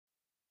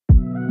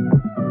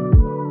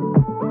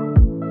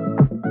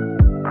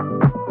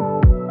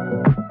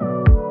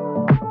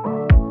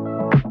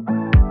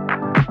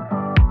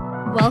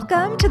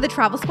to the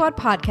Travel Squad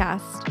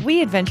podcast.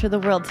 We adventure the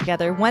world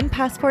together, one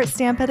passport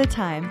stamp at a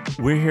time.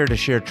 We're here to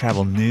share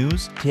travel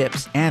news,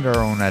 tips, and our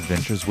own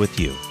adventures with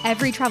you.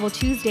 Every Travel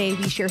Tuesday,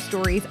 we share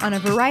stories on a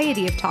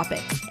variety of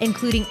topics,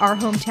 including our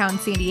hometown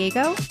San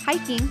Diego,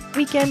 hiking,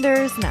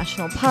 Weekenders,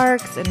 national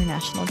parks,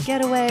 international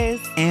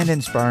getaways. And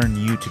inspiring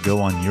you to go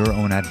on your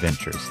own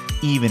adventures,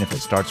 even if it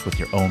starts with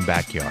your own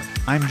backyard.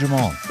 I'm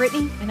Jamal.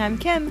 Brittany. And I'm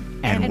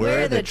Kim. And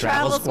we're the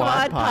Travel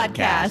Squad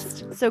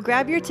podcast. So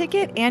grab your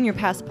ticket and your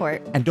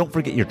passport. And don't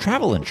forget your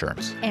travel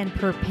insurance. And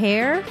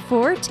prepare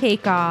for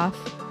takeoff.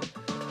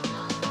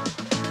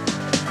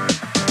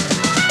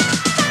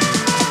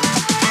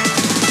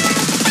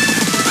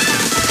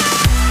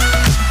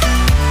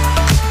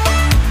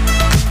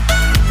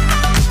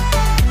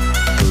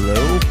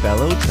 Hello,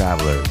 fellow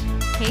travelers.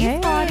 Hey,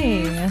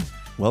 Squaddies.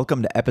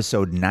 Welcome to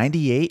episode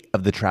 98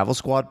 of the Travel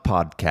Squad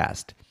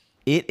podcast.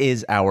 It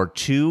is our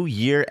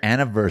 2-year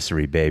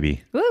anniversary,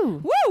 baby.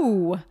 Woo!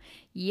 Woo!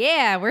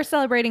 Yeah, we're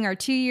celebrating our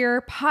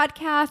 2-year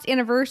podcast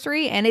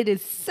anniversary, and it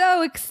is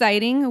so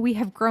exciting. We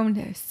have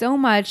grown so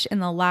much in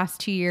the last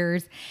 2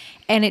 years,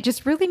 and it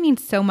just really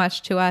means so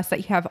much to us that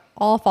you have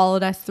all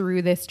followed us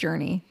through this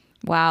journey.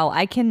 Wow,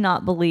 I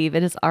cannot believe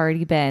it has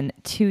already been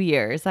 2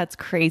 years. That's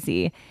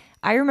crazy.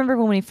 I remember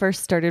when we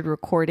first started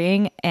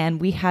recording and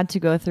we had to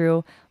go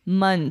through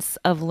months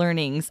of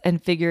learnings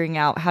and figuring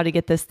out how to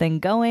get this thing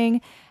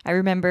going. I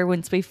remember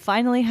once we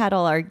finally had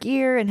all our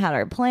gear and had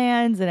our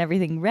plans and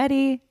everything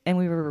ready, and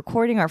we were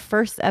recording our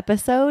first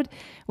episode,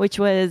 which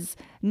was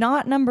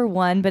not number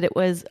one, but it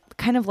was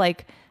kind of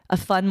like a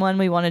fun one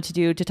we wanted to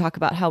do to talk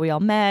about how we all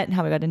met and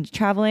how we got into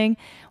traveling.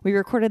 We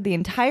recorded the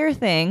entire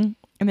thing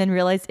and then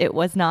realized it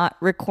was not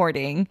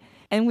recording.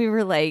 And we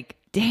were like,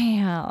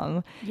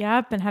 damn.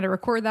 Yep, and had to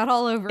record that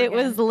all over It again.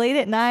 was late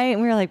at night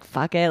and we were like,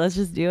 fuck it, let's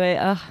just do it.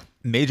 Ugh.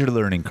 Major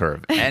learning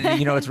curve. And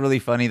you know, it's really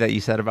funny that you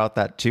said about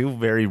that too.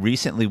 Very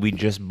recently, we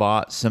just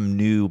bought some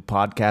new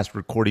podcast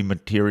recording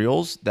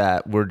materials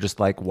that we're just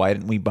like, why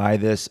didn't we buy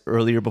this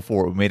earlier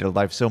before? It made our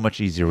life so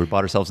much easier. We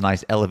bought ourselves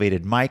nice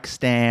elevated mic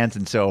stands.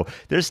 And so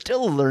there's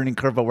still a learning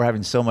curve, but we're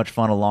having so much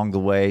fun along the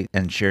way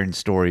and sharing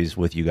stories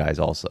with you guys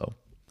also.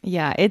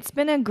 Yeah, it's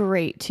been a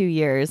great 2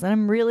 years, and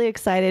I'm really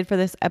excited for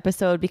this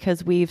episode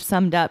because we've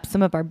summed up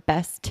some of our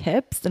best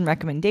tips and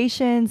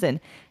recommendations and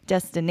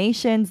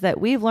destinations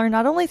that we've learned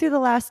not only through the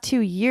last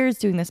 2 years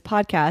doing this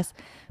podcast,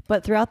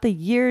 but throughout the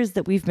years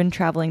that we've been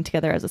traveling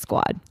together as a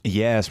squad.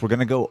 Yes, we're going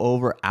to go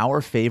over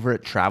our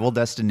favorite travel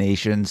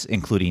destinations,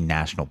 including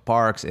national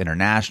parks,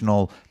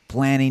 international,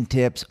 planning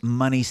tips,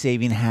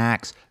 money-saving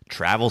hacks,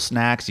 travel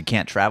snacks. You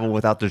can't travel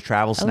without the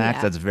travel snacks.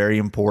 Yeah. That's very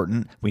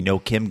important. We know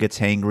Kim gets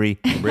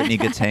hangry. Brittany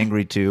gets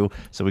hangry too.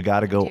 So we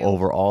got to go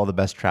over all the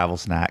best travel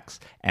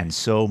snacks and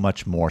so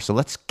much more. So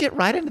let's get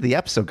right into the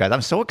episode, guys.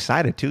 I'm so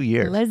excited. 2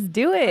 years. Let's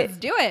do it. Let's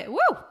do it.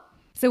 Woo!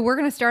 So we're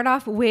going to start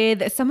off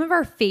with some of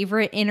our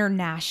favorite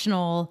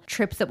international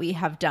trips that we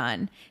have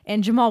done.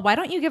 And Jamal, why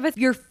don't you give us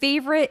your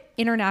favorite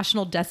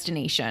international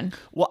destination?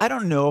 Well, I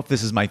don't know if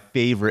this is my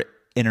favorite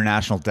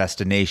international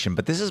destination,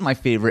 but this is my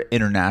favorite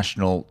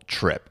international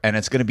trip, and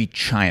it's going to be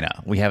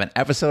China. We have an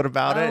episode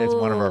about it. It's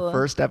one of our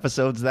first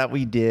episodes that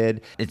we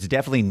did. It's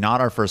definitely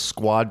not our first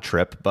squad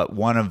trip, but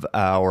one of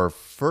our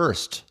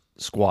first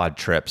squad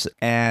trips.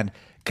 And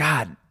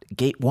God,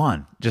 Gate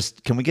 1.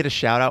 Just, can we get a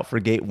shout out for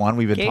Gate 1?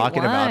 We've been Gate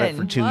talking about it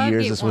for 2 Love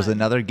years. Gate This was 1.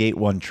 another Gate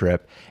 1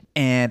 trip.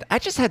 And I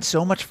just had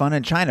so much fun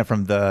in China,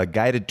 from the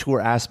guided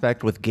tour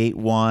aspect with Gate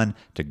 1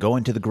 to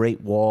going to the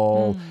Great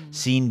Wall,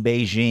 seeing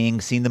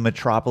Beijing, seeing the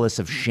metropolis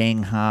of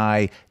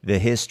Shanghai, the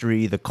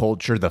history, the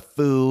culture, the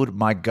food.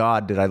 My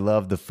God, did I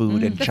love the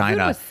food in The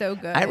China. food was so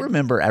good. I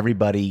remember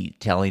everybody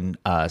telling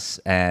us,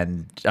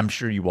 and I'm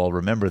sure you all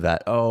remember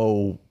that,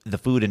 oh, the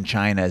food in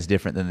China is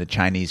different than the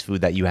Chinese food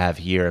that you have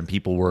here. And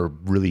people were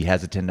really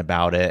hesitant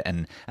about it.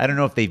 And I don't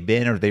know if they've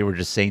been or they were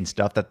just saying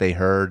stuff that they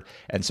heard.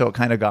 And so it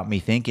kind of got me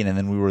thinking. And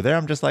then we were there.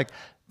 I'm just like,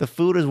 the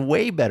food is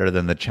way better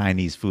than the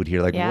Chinese food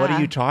here. Like, what Yeah. are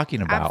you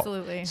talking about?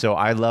 Absolutely. So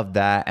I love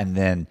that. And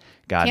then,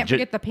 God, Can't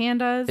forget the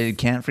pandas.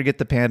 Can't forget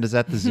the pandas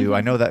at the zoo. I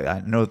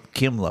know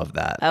Kim loved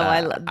that.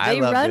 Oh, they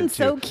loved run it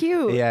so too.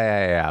 cute.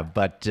 Yeah.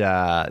 But,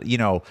 you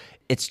know,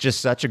 it's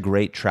just such a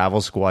great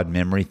travel squad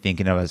memory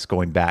thinking of us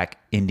going back,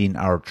 ending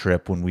our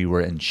trip when we were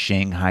in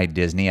Shanghai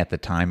Disney. At the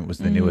time, it was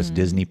the newest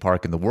Disney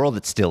park in the world.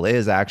 It still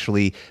is,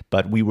 actually.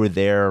 But we were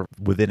there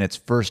within its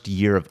first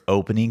year of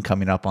opening,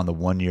 coming up on the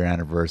 1-year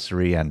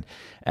anniversary. And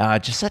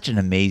just such an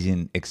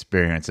amazing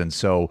experience. And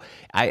so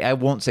I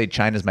won't say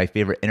China's my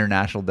favorite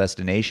international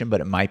destination, but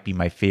it might be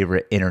my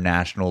favorite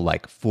international,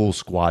 like, full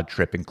squad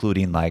trip,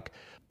 including like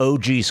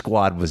OG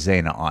squad with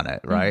Zaina on it,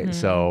 right?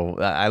 So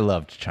I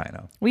loved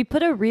China. We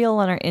put a reel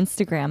on our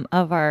Instagram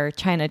of our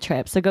China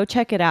trip, so go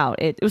check it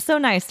out. It was so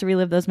nice to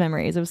relive those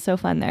memories. It was so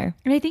fun there.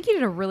 And I think you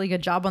did a really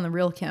good job on the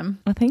reel, Kim.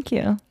 Well, thank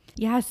you.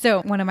 Yeah,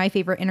 so one of my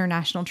favorite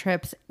international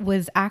trips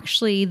was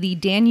actually the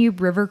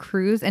Danube River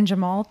cruise, and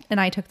Jamal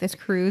and I took this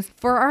cruise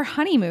for our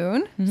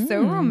honeymoon.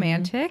 So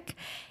romantic.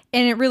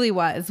 And it really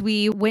was.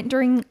 We went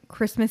during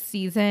Christmas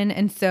season.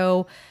 And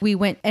so we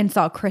went and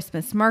saw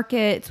Christmas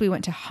markets. We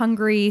went to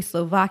Hungary,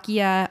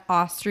 Slovakia,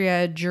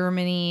 Austria,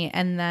 Germany.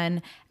 And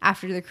then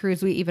after the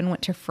cruise, we even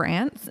went to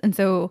France. And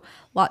so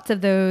lots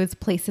of those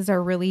places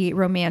are really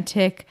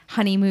romantic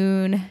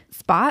honeymoon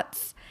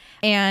spots.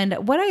 And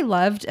what I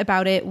loved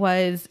about it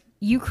was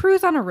you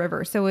cruise on a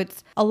river, so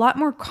it's a lot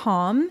more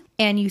calm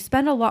and you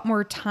spend a lot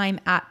more time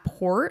at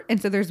port.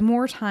 And so there's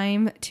more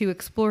time to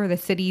explore the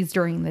cities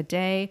during the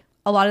day.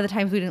 A lot of the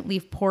times we didn't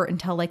leave port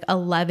until like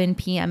 11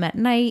 p.m. at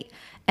night.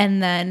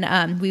 And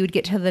then we would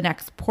get to the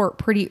next port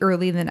pretty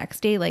early the next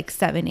day, like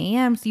 7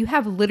 a.m. So you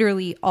have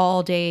literally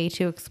all day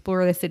to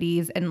explore the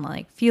cities and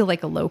like feel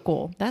like a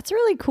local. That's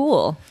really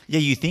cool. Yeah,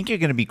 you think you're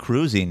going to be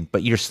cruising,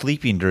 but you're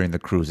sleeping during the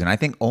cruise. And I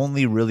think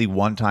only really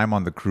one time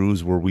on the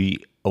cruise were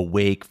we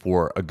awake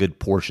for a good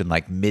portion,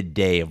 like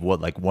midday of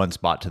what, like one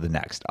spot to the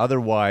next.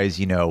 Otherwise,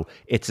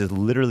 it's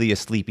literally a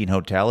sleeping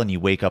hotel and you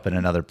wake up in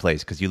another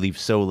place because you leave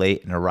so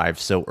late and arrive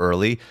so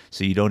early.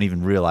 So you don't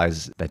even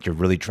realize that you're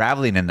really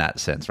traveling in that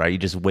sense, right? You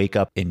just wake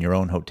up in your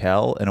own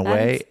hotel in a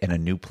way in a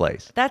new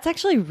place. That's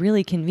actually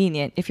really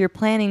convenient. If you're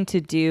planning to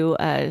do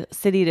a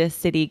city to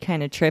city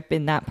kind of trip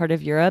in that part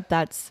of Europe,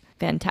 that's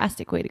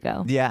fantastic way to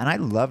go. Yeah, and I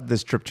loved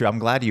this trip too. I'm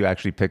glad you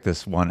actually picked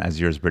this one as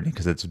yours, Brittany,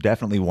 because it's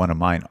definitely one of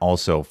mine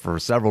also for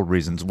several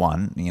reasons.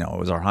 One, it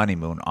was our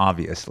honeymoon,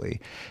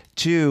 obviously.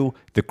 Two,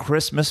 the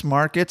Christmas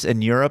markets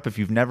in Europe. If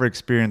you've never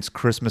experienced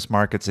Christmas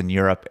markets in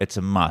Europe, it's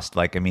a must.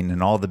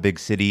 In all the big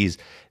cities,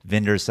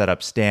 vendors set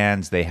up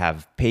stands. They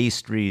have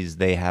pastries,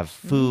 they have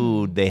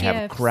food, they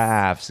have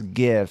crafts,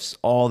 gifts,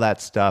 all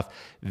that stuff.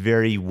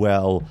 Very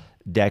well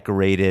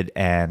decorated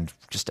and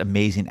just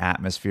amazing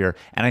atmosphere.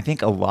 And I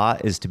think a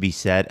lot is to be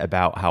said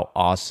about how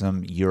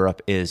awesome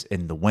Europe is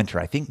in the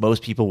winter. I think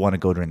most people want to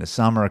go during the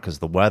summer because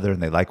the weather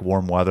and they like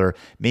warm weather.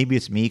 Maybe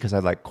it's me because I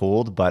like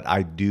cold, but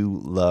I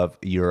do love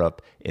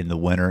Europe in the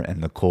winter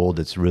and the cold.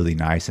 It's really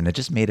nice. And it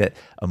just made it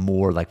a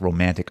more like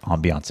romantic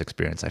ambiance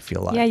experience, I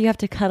feel like. Yeah, you have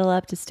to cuddle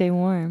up to stay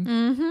warm.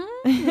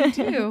 Me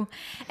too.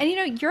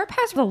 And Europe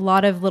has a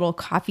lot of little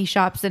coffee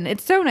shops and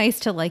it's so nice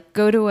to like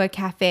go to a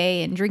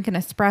cafe and drink an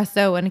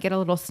espresso and get a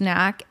little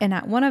snack. And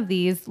at one of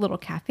these little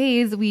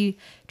cafes, we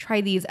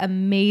tried these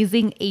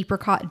amazing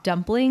apricot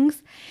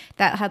dumplings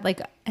that had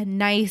like a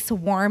nice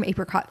warm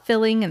apricot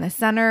filling in the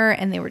center.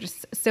 And they were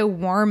just so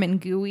warm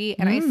and gooey.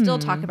 And I still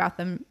talk about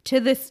them to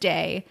this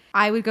day.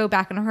 I would go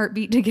back in a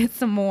heartbeat to get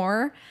some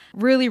more.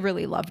 Really,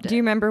 really loved it. Do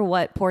you remember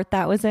what port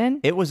that was in?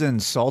 It was in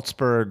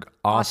Salzburg,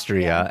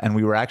 Austria, and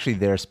we were actually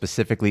there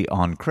specifically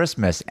on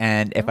Christmas.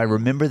 And if I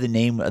remember the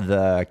name of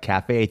the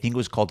cafe, I think it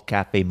was called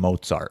Cafe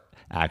Mozart,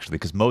 actually,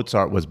 because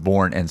Mozart was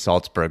born in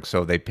Salzburg.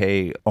 So they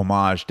pay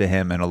homage to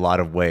him in a lot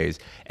of ways.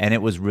 And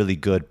it was really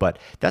good. But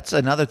that's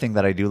another thing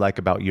that I do like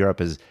about Europe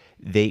is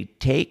they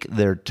take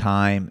their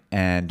time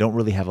and don't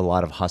really have a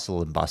lot of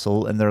hustle and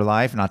bustle in their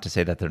life. Not to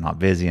say that they're not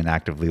busy and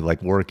actively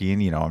like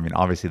working,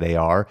 obviously they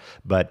are,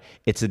 but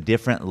it's a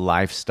different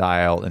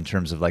lifestyle in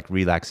terms of like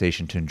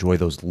relaxation to enjoy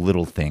those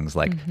little things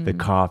like the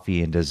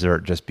coffee and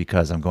dessert just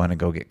because I'm going to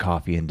go get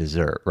coffee and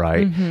dessert,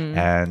 right?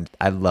 And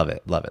I love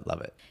it, love it,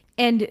 love it.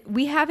 And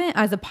we haven't,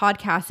 as a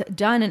podcast,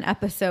 done an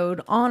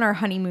episode on our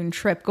honeymoon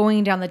trip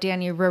going down the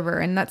Danube River.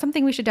 And that's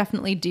something we should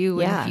definitely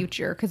do in the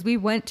future because we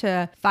went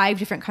to 5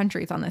 different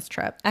countries on this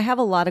trip. I have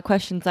a lot of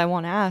questions I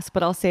want to ask,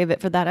 but I'll save it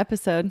for that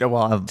episode.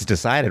 Well, I've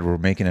decided we're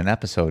making an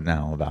episode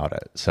now about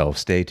it. So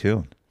stay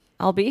tuned.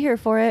 I'll be here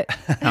for it.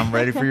 I'm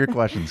ready for your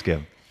questions,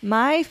 Kim.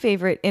 My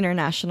favorite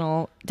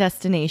international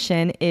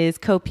destination is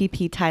Koh Phi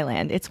Phi,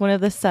 Thailand. It's one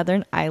of the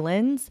southern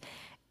islands.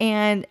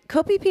 And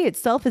Koh Phi Phi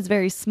itself is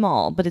very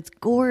small, but it's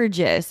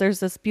gorgeous. There's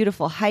this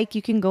beautiful hike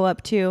you can go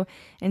up to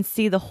and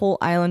see the whole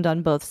island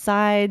on both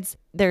sides.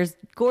 There's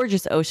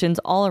gorgeous oceans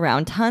all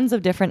around, tons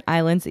of different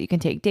islands that you can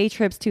take day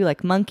trips to,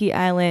 like Monkey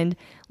Island.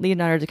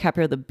 Leonardo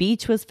DiCaprio, The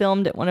Beach was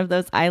filmed at one of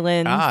those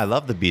islands. I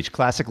love The Beach.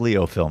 Classic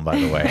Leo film, by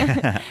the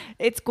way.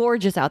 It's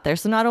gorgeous out there.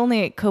 So not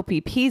only Koh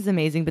Phi Phi is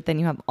amazing, but then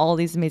you have all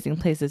these amazing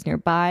places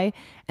nearby.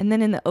 And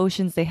then in the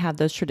oceans, they have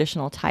those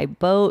traditional Thai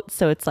boats.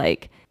 So it's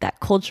like that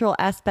cultural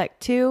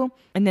aspect too.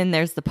 And then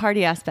there's the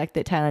party aspect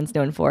that Thailand's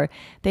known for.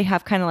 They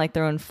have kind of like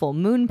their own full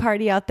moon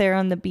party out there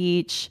on the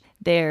beach.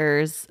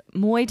 There's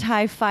Muay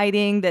Thai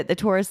fighting that the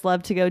tourists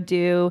love to go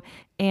do.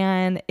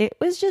 And it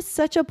was just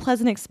such a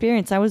pleasant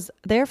experience. I was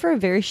there for a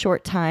very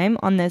short time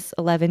on this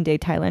 11-day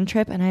Thailand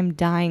trip, and I'm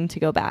dying to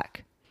go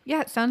back.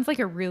 Yeah, it sounds like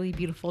a really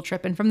beautiful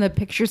trip. And from the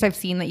pictures I've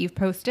seen that you've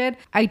posted,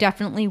 I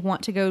definitely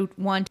want to go to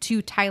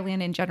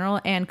Thailand in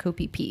general and Koh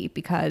Phi Phi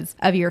because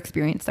of your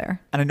experience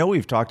there. And I know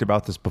we've talked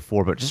about this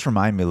before, but just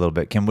remind me a little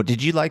bit, Kim,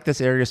 did you like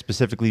this area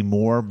specifically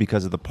more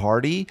because of the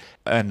party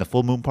and the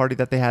full moon party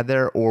that they had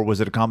there? Or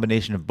was it a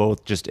combination of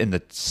both just in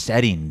the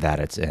setting that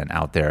it's in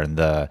out there in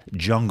the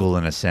jungle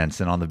in a sense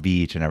and on the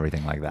beach and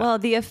everything like that? Well,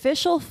 the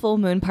official full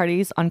moon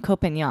party's on Koh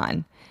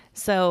Phangan.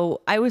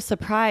 So I was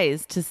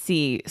surprised to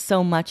see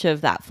so much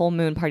of that full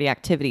moon party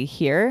activity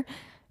here,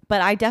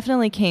 but I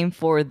definitely came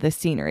for the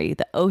scenery.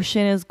 The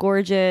ocean is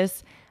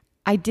gorgeous.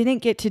 I didn't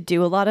get to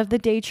do a lot of the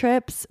day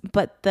trips,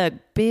 but the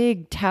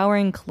big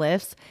towering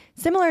cliffs,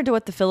 similar to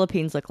what the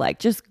Philippines look like,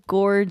 just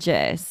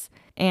gorgeous.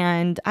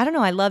 And I don't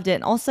know, I loved it.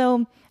 And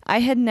also, I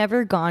had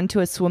never gone to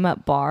a swim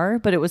up bar,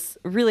 but it was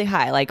really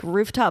high, like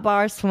rooftop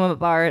bar, swim up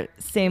bar,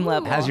 same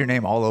level. Has your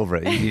name all over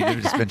it. You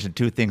just mentioned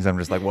two things. I'm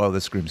just like, whoa,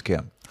 this screams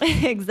Kim.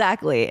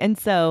 Exactly. And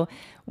so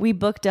we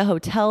booked a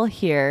hotel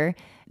here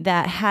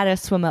that had a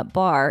swim up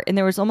bar, and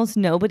there was almost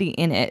nobody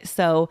in it.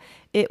 So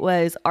it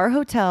was our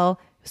hotel,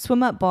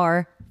 swim up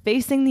bar,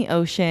 facing the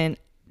ocean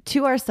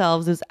to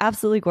ourselves. It was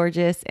absolutely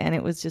gorgeous, and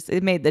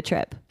it made the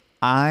trip.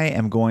 I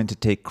am going to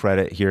take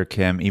credit here,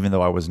 Kim, even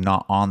though I was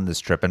not on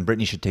this trip, and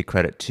Brittany should take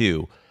credit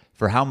too,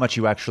 for how much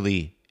you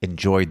actually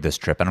enjoyed this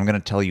trip. And I'm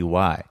going to tell you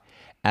why.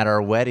 At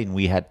our wedding,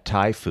 we had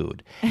Thai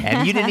food.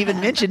 And you didn't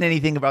even mention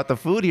anything about the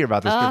food here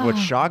about this trip, which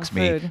shocks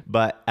me.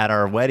 But at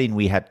our wedding,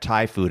 we had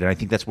Thai food. And I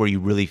think that's where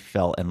you really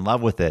fell in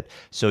love with it.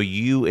 So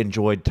you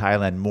enjoyed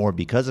Thailand more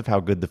because of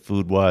how good the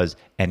food was.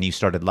 And you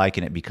started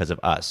liking it because of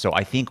us. So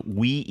I think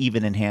we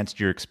even enhanced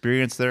your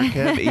experience there,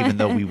 Kim, even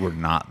though we were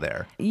not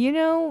there. You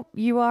know,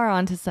 you are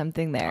onto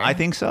something there. I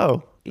think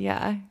so.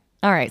 Yeah.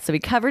 All right. So we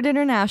covered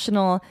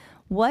international.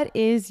 What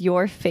is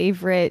your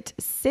favorite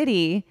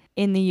city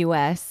in the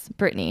U.S.,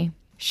 Brittany?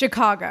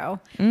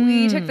 Chicago.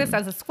 We took this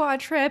as a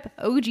squad trip,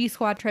 OG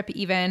squad trip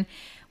even.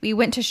 We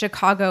went to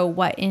Chicago,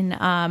 in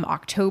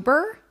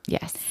October?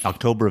 Yes.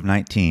 October of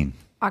 19.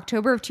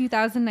 October of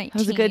 2019. It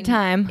was a good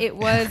time. It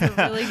was a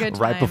really good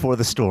time. Right before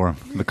the storm.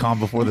 The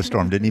calm before the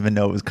storm. Didn't even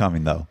know it was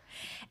coming, though.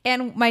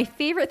 And my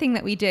favorite thing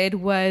that we did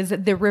was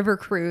the river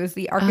cruise,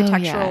 the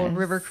architectural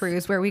river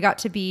cruise, where we got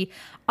to be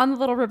on the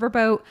little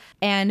riverboat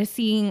and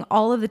seeing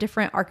all of the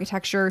different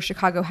architecture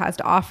Chicago has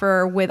to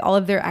offer with all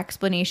of their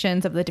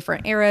explanations of the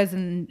different eras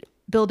and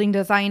building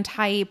design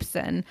types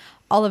and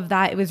all of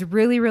that. It was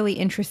really, really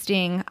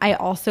interesting. I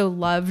also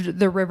loved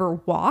the river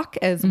walk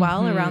as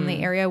well around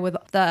the area with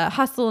the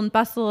hustle and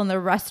bustle and the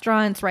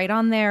restaurants right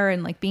on there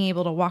and like being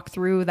able to walk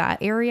through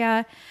that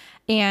area.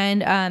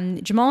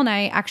 And Jamal and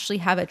I actually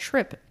have a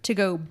trip to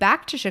go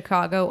back to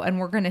Chicago, and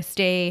we're going to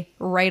stay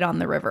right on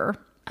the river.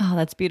 Oh,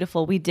 that's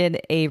beautiful. We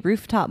did a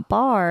rooftop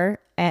bar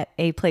at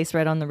a place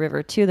right on the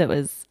river, too, that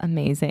was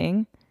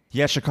amazing.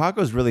 Yeah,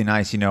 Chicago's really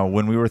nice. You know,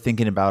 when we were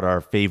thinking about our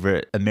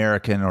favorite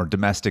American or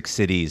domestic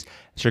cities,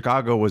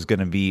 Chicago was going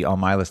to be on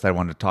my list I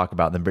wanted to talk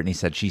about. Then Brittany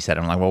said, she said,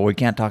 I'm like, well, we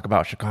can't talk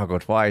about Chicago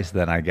twice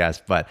then, I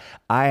guess. But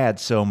I had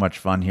so much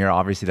fun here.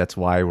 Obviously, that's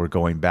why we're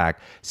going back.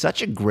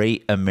 Such a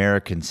great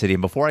American city.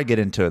 And before I get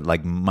into it,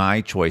 like my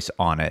choice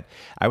on it,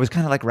 I was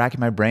kind of like racking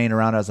my brain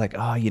around. I was like,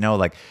 oh,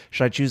 like,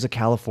 should I choose a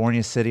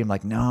California city? I'm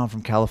like, no, I'm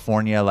from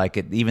California. Like,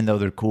 even though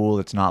they're cool,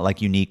 it's not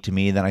like unique to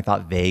me. Then I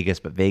thought Vegas,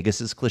 but Vegas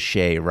is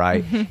cliche,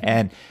 right?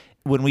 And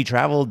when we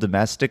travel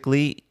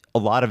domestically, a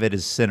lot of it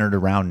is centered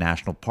around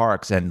national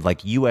parks, and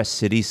like U.S.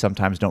 cities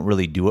sometimes don't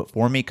really do it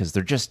for me because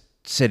they're just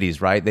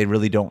cities, right? They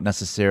really don't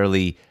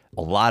necessarily,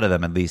 a lot of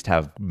them at least,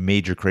 have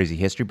major crazy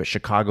history, but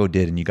Chicago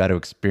did, and you got to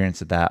experience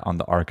that on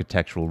the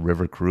architectural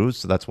river cruise.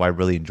 So that's why I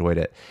really enjoyed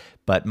it.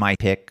 But my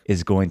pick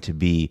is going to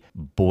be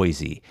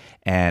Boise.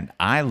 And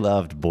I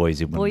loved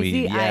Boise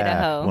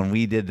Idaho. When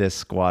we did this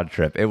squad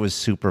trip. It was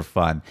super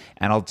fun.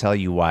 And I'll tell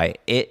you why.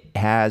 It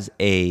has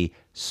a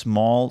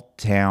small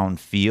town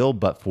feel,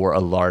 but for a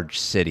large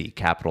city,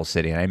 capital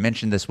city. And I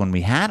mentioned this when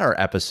we had our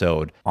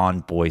episode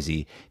on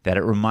Boise, that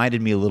it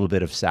reminded me a little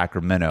bit of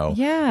Sacramento,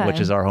 which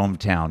is our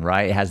hometown,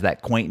 right? It has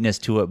that quaintness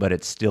to it, but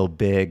it's still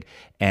big.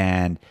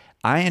 And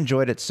I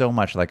enjoyed it so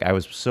much. Like, I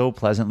was so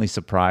pleasantly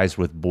surprised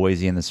with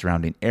Boise and the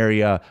surrounding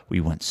area. We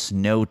went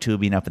snow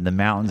tubing up in the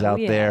mountains out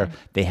there.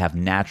 They have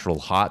natural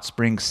hot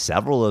springs,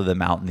 several of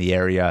them out in the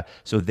area.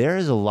 So there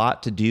is a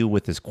lot to do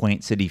with this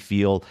quaint city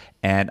feel.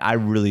 And I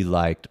really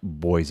liked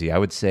Boise. I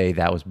would say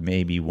that was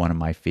maybe one of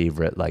my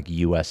favorite like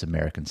U.S.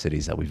 American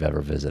cities that we've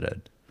ever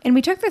visited. And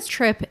we took this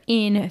trip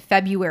in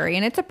February,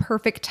 and it's a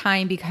perfect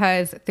time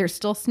because there's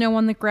still snow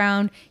on the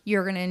ground.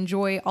 You're going to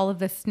enjoy all of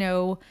the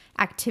snow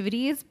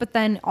activities, but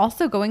then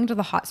also going to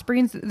the hot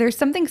springs. There's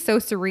something so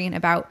serene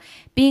about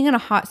being in a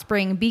hot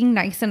spring, being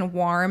nice and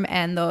warm,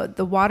 and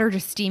the water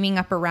just steaming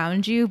up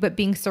around you, but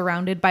being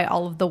surrounded by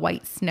all of the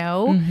white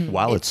snow.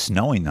 While it's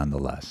snowing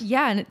nonetheless.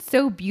 Yeah, and it's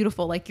so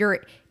beautiful. Like,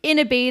 you're in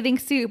a bathing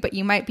suit, but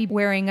you might be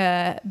wearing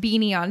a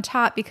beanie on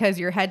top because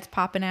your head's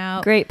popping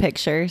out. Great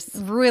pictures.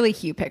 Really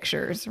cute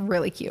pictures.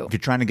 Really cute. If you're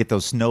trying to get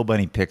those snow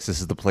bunny pics,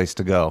 this is the place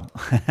to go.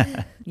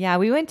 Yeah,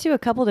 we went to a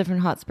couple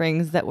different hot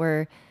springs that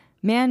were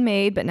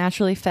man-made but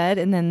naturally fed,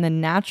 and then the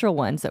natural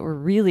ones that were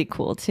really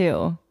cool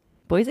too.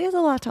 Boise has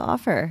a lot to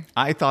offer.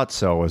 I thought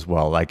so as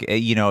well. Like,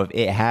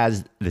 it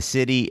has the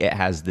city, it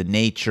has the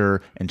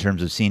nature in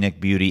terms of scenic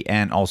beauty,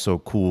 and also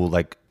cool,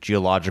 like,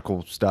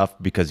 geological stuff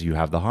because you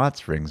have the hot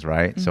springs,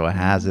 right? So it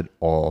has it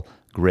all.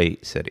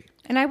 Great city.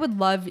 And I would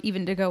love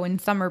even to go in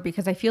summer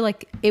because I feel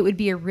like it would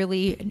be a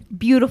really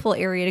beautiful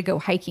area to go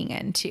hiking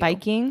in too.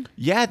 Biking.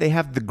 Yeah, they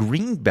have the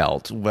green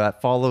belt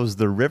that follows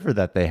the river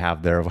that they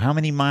have there. How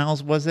many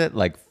miles was it?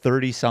 Like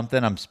 30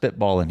 something? I'm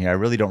spitballing here. I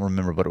really don't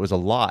remember, but it was a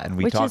lot. And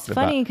we Which talked is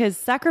funny because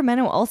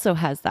Sacramento also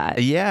has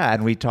that. Yeah,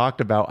 and we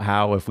talked about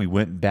how if we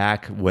went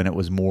back when it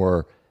was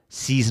more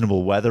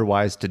seasonable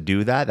weather-wise to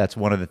do that, that's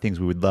one of the things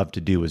we would love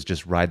to do is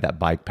just ride that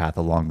bike path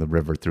along the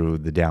river through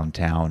the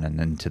downtown and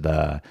into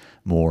the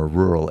more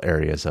rural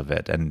areas of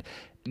it. And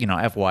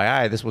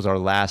FYI, this was our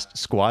last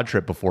squad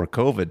trip before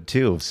COVID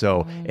too.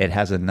 So it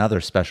has another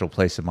special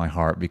place in my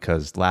heart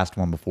because last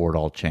one before it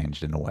all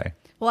changed in a way.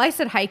 Well, I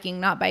said hiking,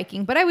 not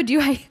biking, but I would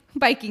do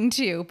biking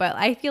too. But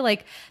I feel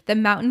like the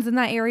mountains in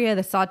that area,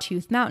 the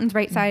Sawtooth Mountains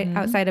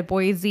outside of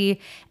Boise,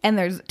 and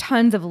there's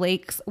tons of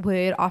lakes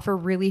would offer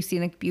really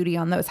scenic beauty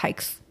on those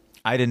hikes.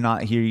 I did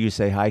not hear you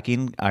say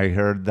hiking. I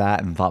heard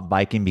that and thought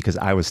biking because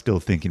I was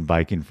still thinking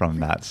biking from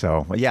that.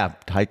 So yeah,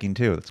 hiking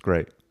too. That's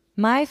great.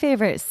 My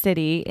favorite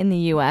city in the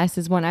U.S.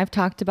 is one I've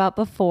talked about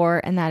before,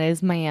 and that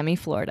is Miami,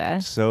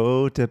 Florida.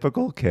 So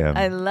typical Kim.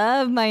 I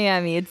love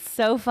Miami. It's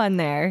so fun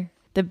there.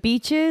 The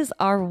beaches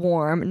are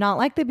warm, not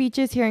like the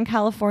beaches here in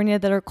California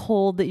that are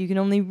cold that you can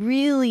only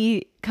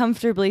really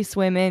comfortably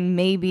swim in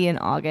maybe in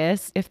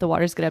August if the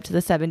waters get up to the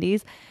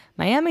 70s.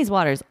 Miami's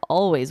water is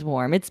always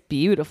warm. It's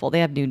beautiful. They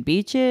have nude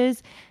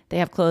beaches. They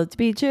have closed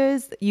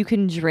beaches. You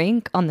can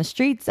drink on the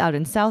streets out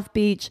in South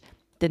Beach.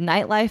 The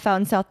nightlife out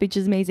in South Beach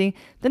is amazing.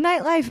 The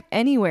nightlife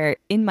anywhere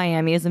in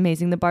Miami is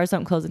amazing. The bars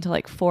don't close until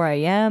like 4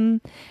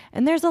 a.m.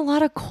 And there's a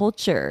lot of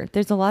culture.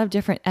 There's a lot of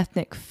different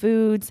ethnic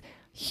foods.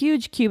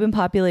 Huge Cuban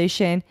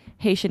population,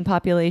 Haitian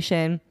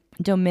population,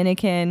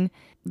 Dominican,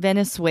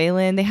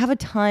 Venezuelan. They have a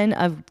ton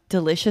of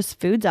delicious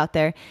foods out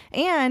there.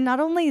 And not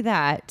only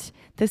that,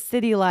 the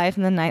city life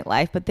and the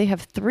nightlife, but they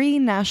have 3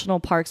 national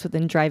parks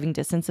within driving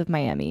distance of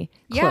Miami.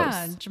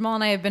 Yeah, Close. Jamal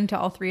and I have been to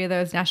all 3 of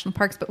those national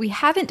parks, but we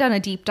haven't done a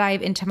deep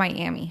dive into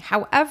Miami.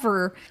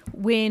 However,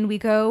 when we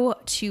go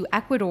to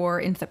Ecuador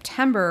in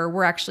September,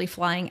 we're actually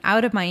flying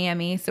out of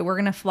Miami. So we're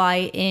going to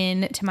fly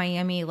in to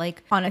Miami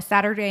like on a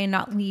Saturday and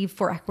not leave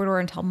for Ecuador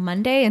until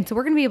Monday. And so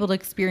we're going to be able to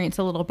experience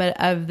a little bit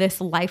of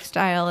this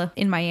lifestyle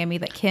in Miami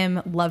that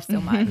Kim loves so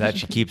much. That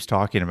she keeps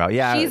talking about.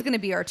 Yeah. She's going to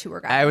be our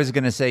tour guide. I was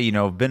going to say,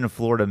 I've been to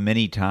Florida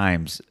many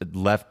times,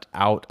 left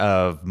out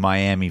of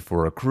Miami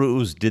for a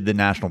cruise, did the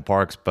national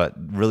parks, but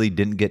really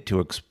didn't get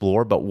to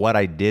explore. But what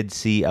I did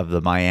see of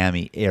the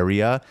Miami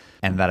area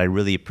and that I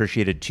really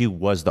appreciated too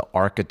was the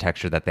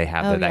architecture that they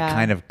have there. That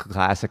kind of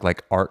classic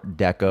like Art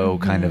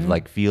Deco kind of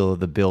like feel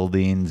of the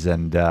buildings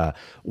and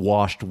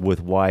washed with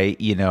white,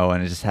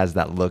 and it just has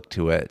that look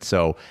to it.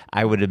 So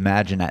I would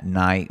imagine at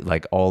night,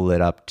 like all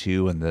lit up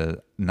too, and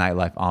the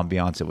nightlife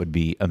ambiance, it would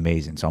be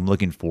amazing. So I'm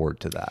looking forward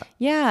to that.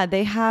 Yeah,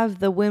 they have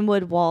the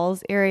Wynwood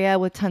Walls area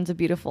with tons of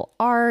beautiful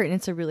art, and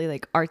it's a really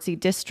like artsy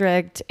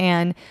district,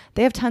 and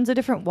they have tons of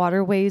different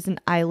waterways and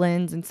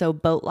islands, and so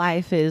boat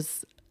life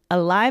is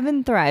alive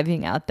and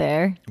thriving out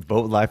there.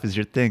 Boat life is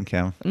your thing,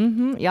 Kim.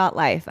 Yacht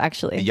life,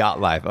 actually.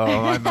 Yacht life.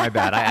 Oh, my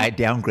bad. I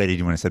downgraded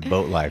you when I said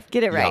boat life.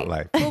 Get it right. Yacht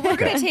life. Well, we're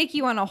going to take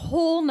you on a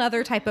whole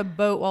nother type of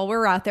boat while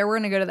we're out there. We're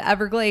going to go to the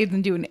Everglades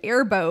and do an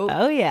airboat.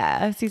 Oh,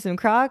 yeah. See some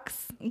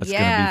crocs. It's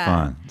going to be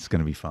fun. It's going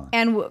to be fun.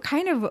 And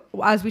kind of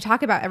as we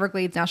talk about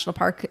Everglades National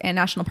Park and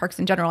national parks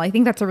in general, I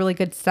think that's a really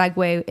good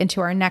segue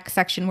into our next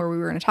section where we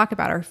were going to talk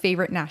about our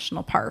favorite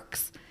national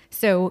parks.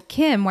 So,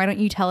 Kim, why don't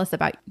you tell us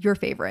about your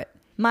favorite?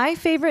 My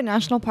favorite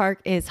national park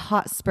is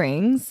Hot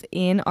Springs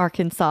in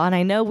Arkansas. And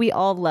I know we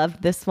all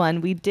loved this one.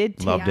 We did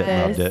take Loved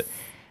it.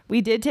 We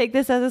did take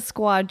this as a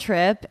squad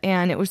trip,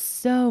 and it was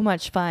so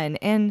much fun.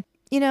 And,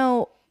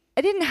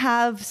 I didn't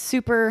have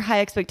super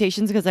high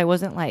expectations because I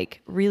wasn't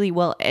like really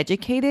well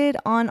educated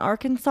on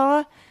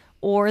Arkansas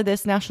or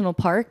this national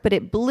park, but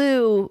it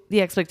blew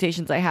the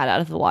expectations I had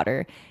out of the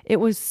water. It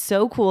was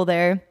so cool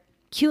there.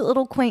 Cute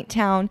little quaint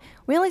town.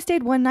 We only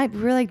stayed one night, but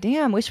we were like,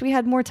 damn, wish we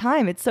had more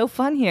time. It's so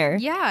fun here.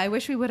 Yeah, I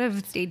wish we would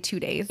have stayed 2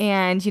 days.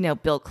 And,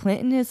 Bill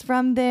Clinton is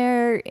from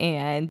there.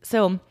 And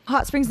so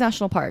Hot Springs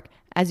National Park,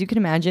 as you can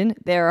imagine,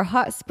 there are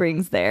hot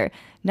springs there.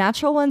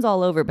 Natural ones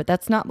all over, but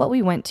that's not what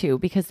we went to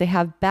because they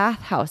have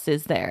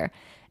bathhouses there.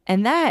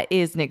 And that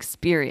is an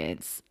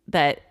experience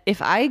that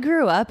if I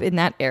grew up in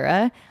that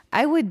era,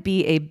 I would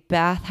be a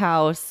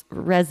bathhouse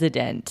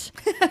resident.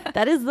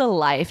 That is the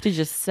life, to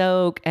just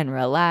soak and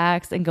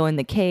relax and go in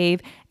the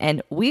cave.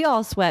 And we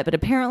all sweat, but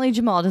apparently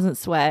Jamal doesn't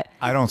sweat.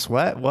 I don't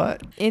sweat?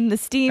 What? In the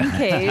steam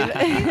cave.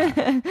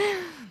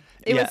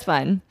 It was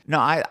fun. No,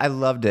 I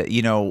loved it.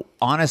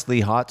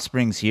 Honestly, Hot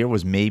Springs here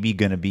was maybe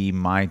going to be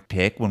my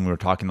pick when we were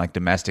talking like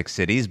domestic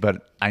cities,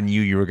 but I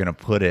knew you were going to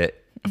put it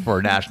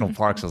for national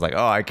parks. I was like,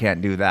 oh, I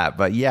can't do that.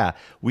 But yeah,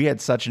 we had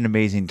such an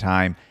amazing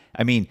time.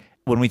 I mean,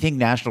 when we think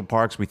national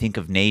parks, we think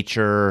of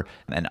nature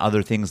and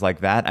other things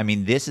like that. I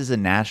mean, this is a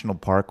national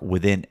park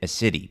within a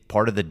city.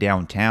 Part of the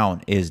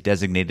downtown is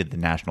designated the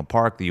national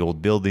park. The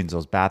old buildings,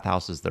 those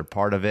bathhouses, they're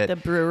part of it. The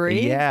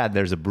brewery. Yeah,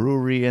 there's a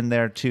brewery in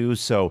there too.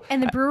 So,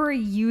 And the brewery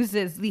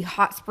uses the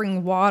hot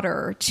spring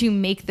water to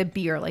make the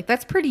beer. Like,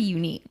 that's pretty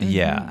unique.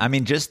 yeah, I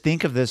mean, just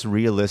think of this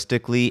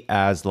realistically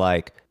as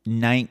like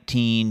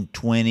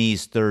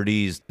 1920s,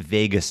 30s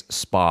Vegas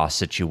spa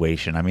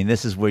situation. I mean,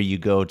 this is where you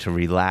go to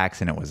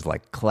relax, and it was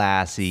like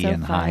classy So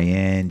and fun. high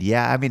end.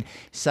 Yeah, I mean,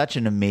 such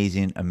an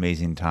amazing,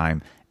 amazing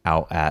time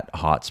out at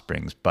Hot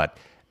Springs. But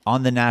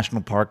on the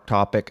national park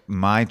topic,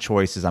 my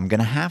choices, I'm going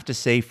to have to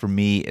say for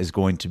me, is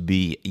going to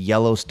be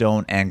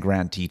Yellowstone and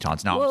Grand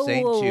Tetons. Now, I'm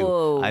saying two.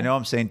 Whoa. I know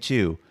I'm saying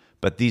two,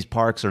 but these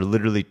parks are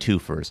literally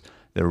twofers.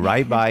 They're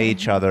right by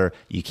each other.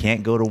 You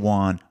can't go to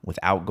one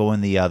without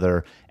going the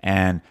other.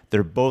 And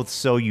they're both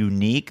so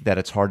unique that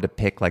it's hard to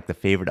pick like the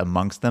favorite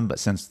amongst them. But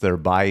since they're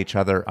by each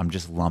other, I'm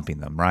just lumping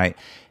them, right?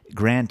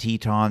 Grand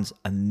Tetons,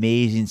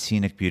 amazing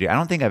scenic beauty. I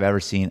don't think I've ever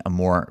seen a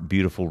more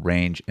beautiful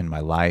range in my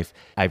life.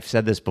 I've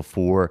said this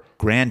before.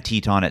 Grand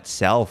Teton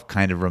itself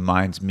kind of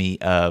reminds me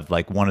of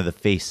like one of the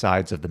face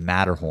sides of the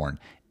Matterhorn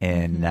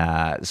in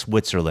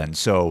Switzerland.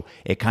 So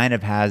it kind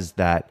of has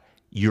that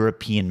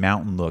European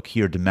mountain look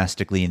here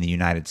domestically in the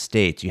United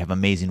States. You have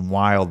amazing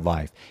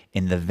wildlife.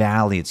 In the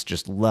valley, it's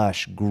just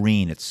lush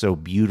green. It's so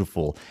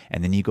beautiful.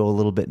 And then you go a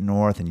little bit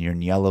north and you're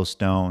in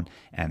Yellowstone,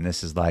 and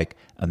this is like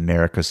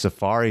America's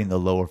safari in the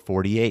lower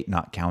 48,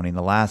 not counting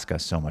Alaska.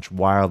 So much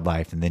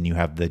wildlife. And then you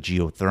have the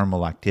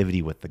geothermal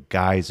activity with the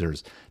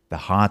geysers, the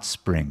hot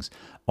springs,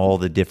 all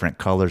the different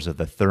colors of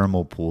the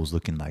thermal pools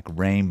looking like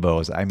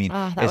rainbows. I mean,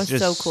 that it's was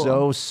just so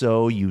cool.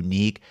 so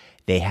unique.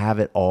 They have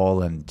it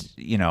all. And,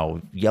 you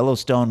know,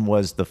 Yellowstone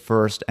was the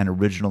first and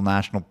original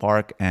national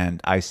park,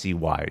 and I see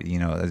why. You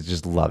know, I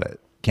just love it.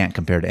 Can't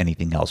compare to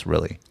anything else,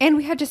 really. And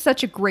we had just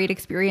such a great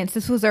experience.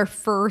 This was our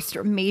first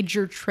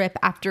major trip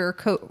after,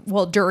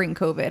 during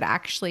COVID,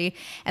 actually.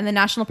 And the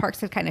national parks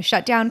had kind of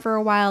shut down for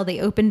a while.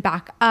 They opened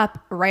back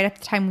up right at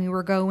the time we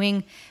were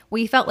going.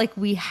 We felt like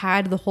we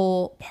had the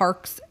whole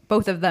parks,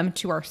 both of them,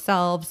 to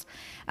ourselves.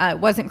 It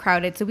wasn't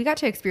crowded. So we got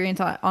to experience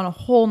on a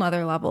whole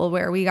nother level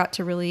where we got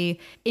to really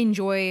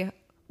enjoy.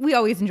 We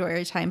always enjoy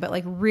our time, but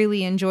like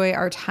really enjoy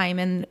our time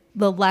in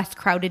the less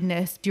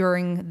crowdedness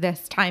during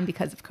this time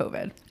because of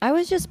COVID. I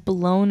was just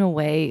blown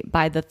away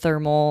by the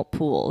thermal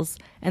pools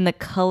and the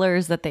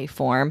colors that they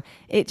form.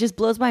 It just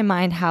blows my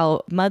mind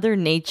how Mother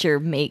Nature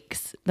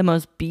makes the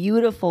most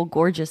beautiful,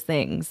 gorgeous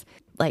things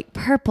like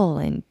purple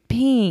and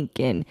pink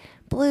and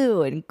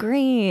blue and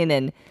green.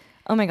 And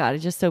oh my God,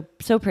 it's just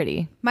so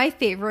pretty. My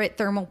favorite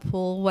thermal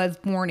pool was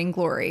Morning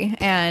Glory.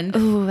 And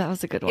Ooh, that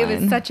was a good one.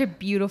 it was such a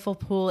beautiful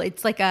pool.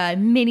 It's like a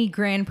mini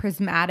Grand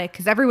Prismatic,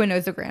 because everyone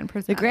knows the Grand The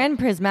Prismatic. Grand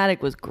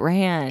Prismatic was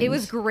grand. It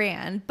was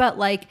grand, but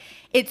like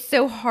it's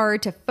so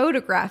hard to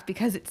photograph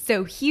because it's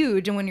so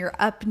huge. And when you're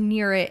up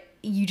near it,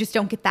 you just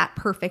don't get that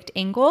perfect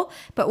angle.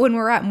 But when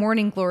we're at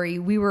Morning Glory,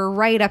 we were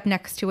right up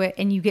next to it,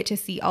 and you get to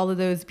see all of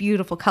those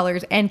beautiful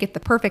colors and get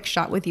the perfect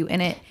shot with you in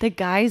it. The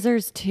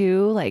geysers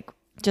too, like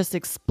just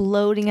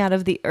exploding out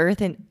of the earth,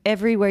 and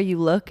everywhere you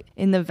look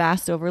in the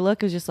vast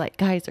overlook is just like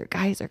geyser,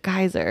 geyser,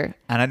 geyser.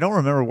 And I don't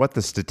remember what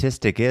the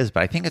statistic is,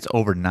 but I think it's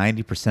over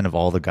 90% of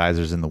all the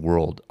geysers in the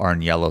world are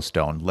in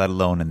Yellowstone, let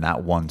alone in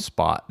that one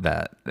spot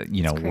that,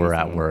 you know, we're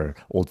at, crazy. where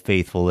Old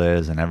Faithful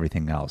is and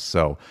everything else.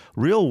 So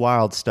real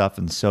wild stuff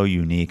and so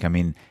unique. I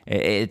mean,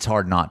 it's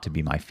hard not to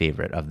be my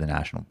favorite of the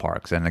national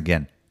parks. And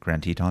again,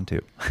 Grand Teton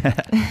too.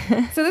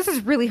 So this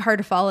is really hard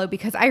to follow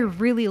because I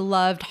really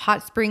loved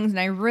Hot Springs and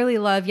I really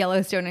love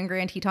Yellowstone and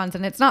Grand Tetons.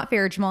 And it's not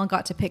fair Jamal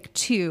got to pick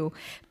two,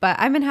 but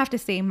I'm going to have to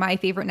say my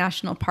favorite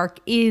national park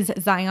is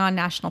Zion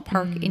National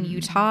Park in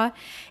Utah.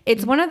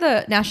 It's one of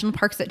the national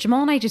parks that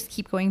Jamal and I just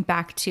keep going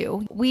back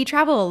to. We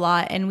travel a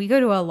lot and we go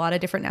to a lot of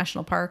different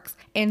national parks,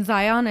 and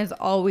Zion is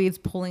always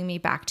pulling me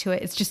back to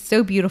it. It's just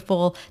so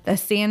beautiful. The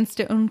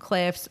sandstone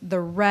cliffs, the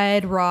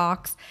red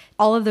rocks,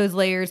 all of those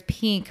layers,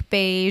 pink,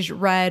 beige,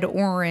 red,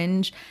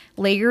 orange,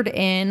 layered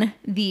in,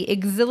 the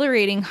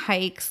exhilarating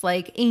hikes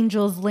like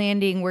Angel's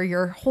Landing where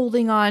you're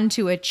holding on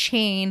to a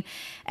chain,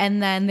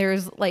 and then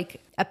there's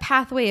like a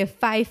pathway of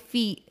 5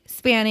 feet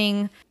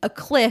spanning a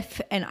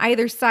cliff, and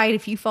either side,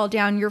 if you fall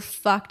down, you're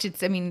fucked. It's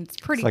pretty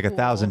It's like cool.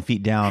 1,000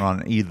 feet down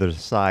on either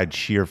side,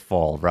 sheer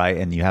fall, right?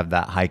 And you have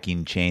that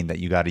hiking chain that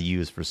you got to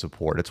use for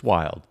support. It's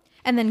wild.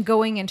 And then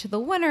going into the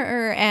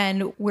winter,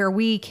 and where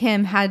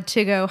Kim had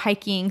to go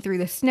hiking through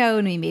the snow,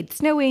 and we made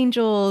snow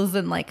angels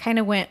and like kind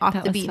of went off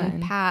That the was beaten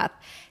fun. path.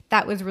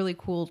 That was really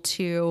cool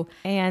too.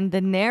 And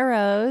the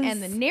Narrows.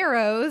 And the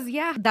Narrows,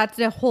 yeah, that's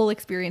a whole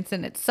experience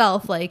in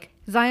itself. Like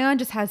Zion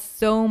just has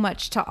so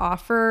much to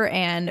offer,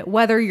 and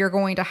whether you're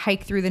going to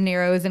hike through the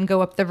Narrows and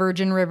go up the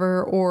Virgin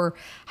River or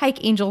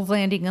hike Angel's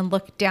Landing and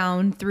look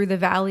down through the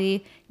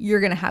valley,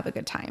 you're going to have a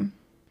good time.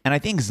 And I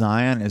think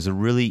Zion is a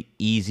really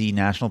easy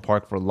national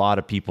park for a lot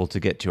of people to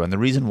get to. And the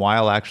reason why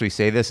I'll actually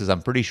say this is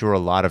I'm pretty sure a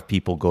lot of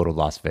people go to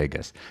Las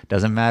Vegas.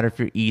 Doesn't matter if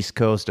you're East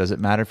Coast, doesn't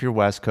matter if you're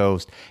West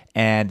Coast.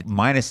 And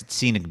minus its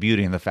scenic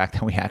beauty and the fact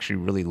that we actually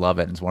really love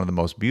it, and it's one of the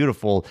most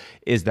beautiful,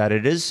 is that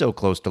it is so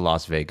close to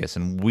Las Vegas.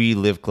 And we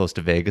live close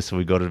to Vegas, so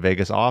we go to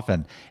Vegas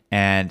often.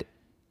 And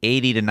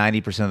 80 to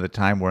 90% of the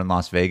time we're in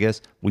Las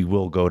Vegas, we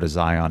will go to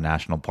Zion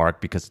National Park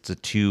because it's a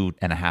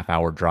 2.5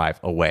 hour drive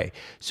away.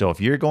 So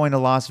if you're going to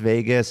Las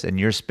Vegas and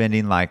you're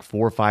spending like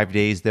 4 or 5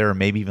 days there, or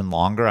maybe even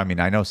longer, I mean,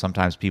 I know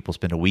sometimes people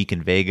spend a week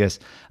in Vegas.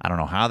 I don't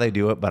know how they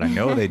do it, but I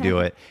know they do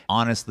it.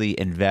 Honestly,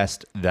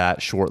 invest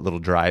that short little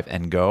drive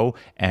and go,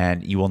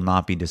 and you will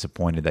not be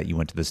disappointed that you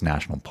went to this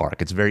national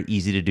park. It's very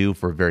easy to do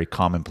for a very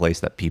common place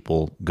that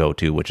people go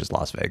to, which is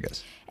Las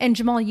Vegas. And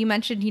Jamal, you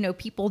mentioned,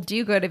 people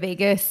do go to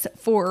Vegas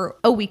for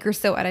a week or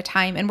so at a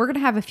time. And we're going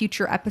to have a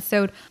future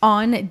episode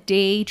on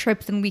day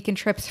trips and weekend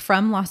trips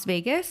from Las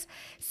Vegas.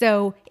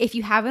 So if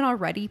you haven't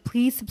already,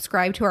 please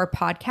subscribe to our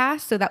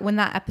podcast so that when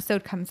that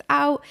episode comes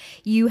out,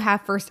 you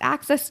have first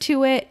access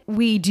to it.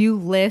 We do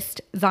list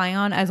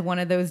Zion as one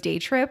of those day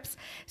trips.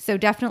 So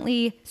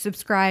definitely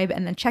subscribe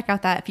and then check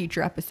out that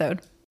future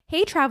episode.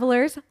 Hey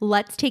travelers,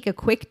 let's take a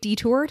quick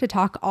detour to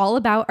talk all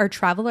about our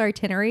travel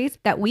itineraries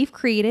that we've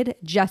created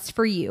just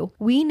for you.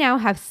 We now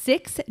have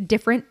 6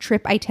 different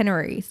trip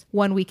itineraries.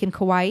 1 week in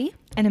Kauai,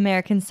 An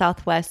American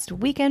Southwest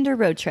weekend or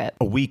road trip,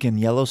 A week in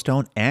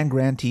Yellowstone and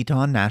Grand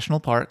Teton National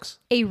Parks,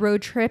 a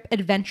road trip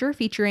adventure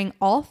featuring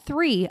all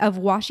 3 of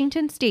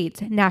Washington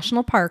State's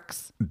national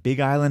parks, Big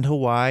Island,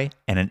 Hawaii,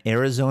 and an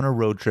Arizona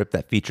road trip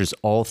that features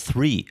all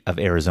 3 of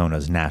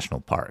Arizona's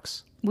national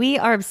parks. We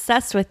are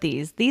obsessed with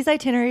these. These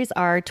itineraries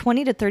are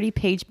 20 to 30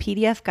 page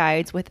PDF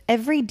guides with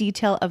every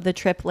detail of the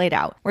trip laid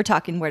out. We're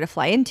talking where to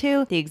fly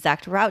into, the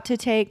exact route to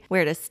take,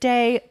 where to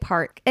stay,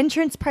 park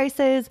entrance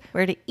prices,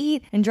 where to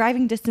eat, and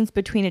driving distance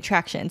between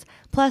attractions,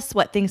 plus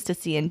what things to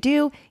see and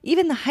do,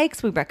 even the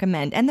hikes we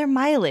recommend and their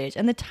mileage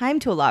and the time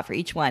to allot for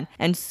each one,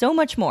 and so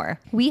much more.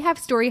 We have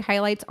story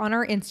highlights on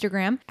our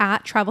Instagram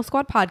at Travel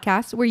Squad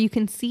Podcast where you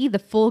can see the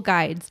full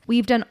guides.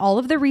 We've done all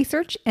of the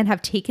research and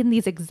have taken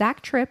these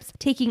exact trips,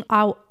 taking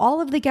out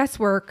all of the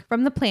guesswork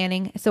from the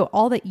planning. So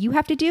all that you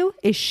have to do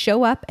is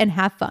show up and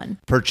have fun.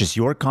 Purchase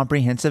your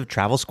comprehensive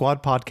Travel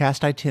Squad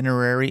podcast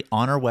itinerary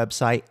on our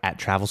website at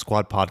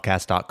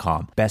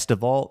travelsquadpodcast.com. Best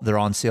of all, they're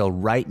on sale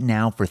right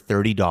now for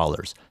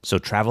 $30. So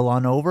travel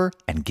on over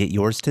and get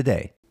yours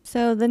today.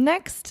 So the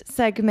next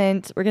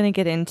segment we're going to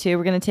get into,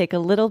 we're going to take a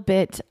little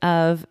bit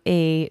of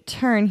a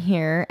turn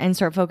here and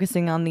start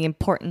focusing on the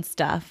important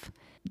stuff.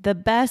 The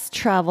best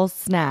travel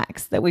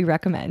snacks that we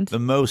recommend. The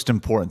most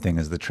important thing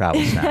is the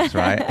travel snacks,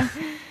 right?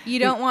 You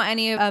don't want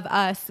any of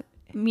us,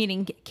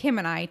 meaning Kim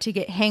and I, to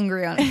get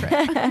hangry on a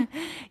trip.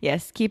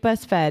 Yes, keep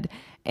us fed.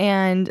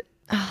 And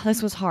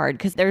this was hard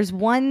because there's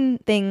 2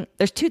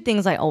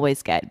 things I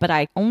always get, but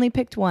I only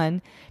picked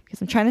one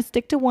because I'm trying to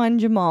stick to one,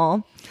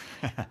 Jamal.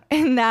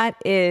 And that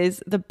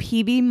is the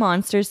PB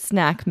Monsters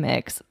snack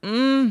mix.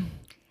 It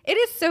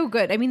is so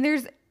good. I mean,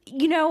 there's,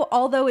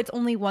 although it's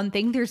only one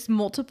thing, there's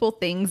multiple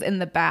things in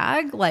the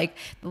bag, like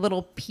the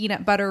little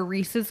peanut butter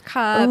Reese's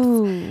cups.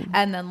 Ooh.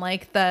 And then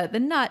like the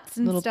nuts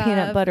and Little stuff.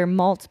 peanut butter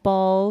malts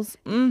balls.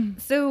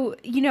 So,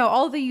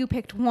 although you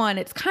picked one,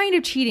 it's kind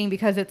of cheating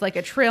because it's like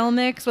a trail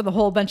mix with a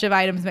whole bunch of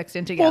items mixed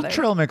in together. Well,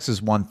 trail mix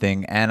is one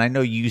thing, and I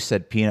know you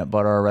said peanut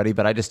butter already,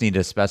 but I just need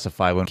to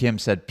specify when Kim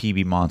said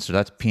PB Monster,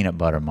 that's peanut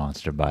butter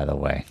monster, by the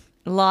way.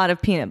 A lot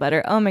of peanut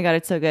butter. Oh my God,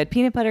 it's so good.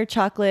 Peanut butter,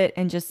 chocolate,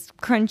 and just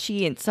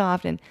crunchy and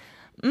soft. And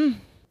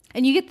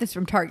And you get this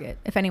from Target,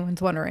 if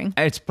anyone's wondering.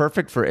 It's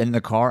perfect for in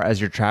the car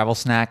as your travel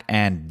snack,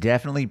 and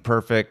definitely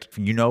perfect.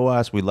 You know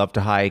us, we love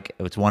to hike.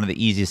 It's one of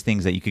the easiest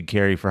things that you could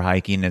carry for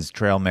hiking is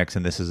trail mix,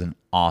 and this is an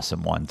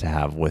awesome one to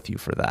have with you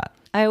for that.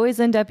 I always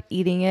end up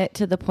eating it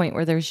to the point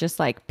where there's just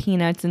like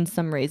peanuts and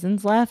some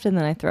raisins left, and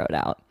then I throw it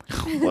out.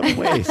 What a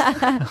waste.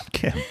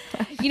 Kim.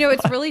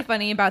 What's really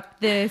funny about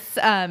this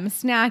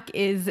snack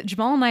is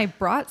Jamal and I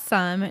brought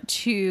some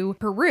to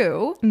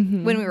Peru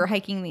when we were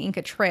hiking the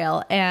Inca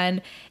Trail.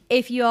 And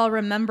if you all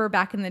remember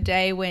back in the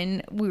day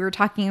when we were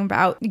talking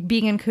about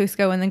being in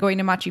Cusco and then going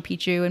to Machu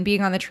Picchu and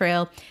being on the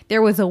trail,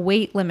 there was a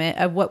weight limit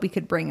of what we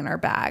could bring in our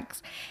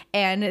bags.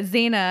 And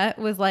Zaina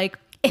was like,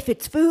 if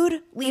it's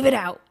food, leave it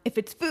out. If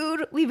it's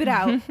food, leave it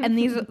out. And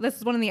this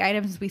is one of the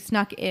items we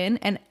snuck in,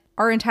 and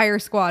our entire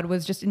squad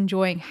was just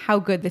enjoying how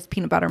good this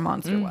peanut butter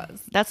monster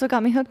was. That's what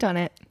got me hooked on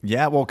it.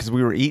 Yeah, well, because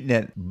we were eating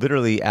it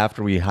literally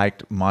after we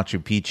hiked Machu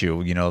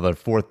Picchu, the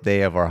 4th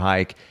day of our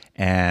hike,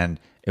 and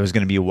it was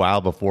going to be a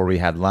while before we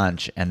had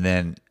lunch, and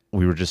then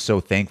we were just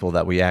so thankful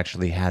that we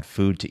actually had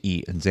food to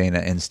eat, and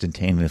Zaina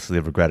instantaneously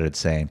regretted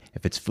saying,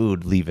 if it's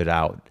food, leave it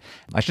out.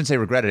 I shouldn't say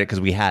regretted it because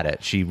we had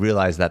it. She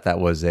realized that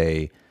was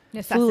a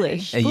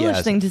Necessity.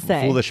 Foolish thing to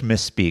say. Foolish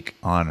misspeak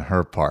on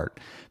her part.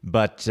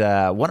 But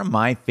one of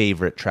my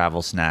favorite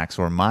travel snacks,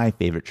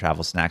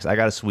 I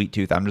got a sweet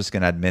tooth. I'm just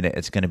going to admit it.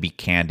 It's going to be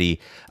candy.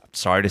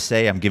 Sorry to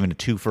say, I'm giving a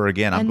twofer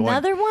again.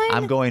 Another one?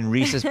 I'm going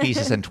Reese's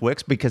Pieces and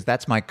Twix because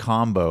that's my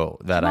combo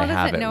that I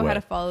have it with. Know how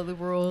to follow the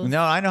rules.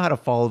 No, I know how to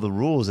follow the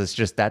rules. It's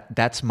just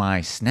that's my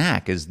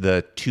snack is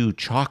the 2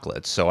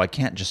 chocolates. So I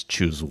can't just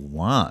choose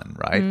one,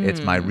 right?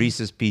 It's my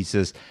Reese's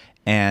Pieces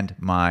and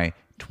my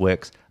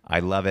Twix. I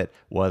love it.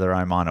 Whether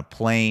I'm on a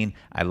plane,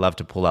 I love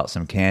to pull out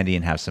some candy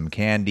and have some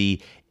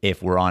candy.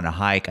 If we're on a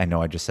hike, I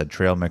know I just said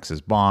trail mix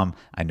is bomb.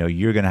 I know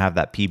you're going to have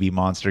that PB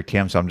Monster,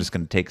 Kim, so I'm just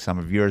going to take some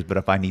of yours. But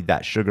if I need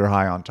that sugar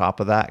high on top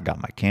of that, I got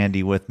my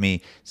candy with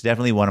me. It's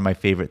definitely one of my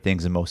favorite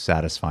things and most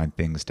satisfying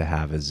things to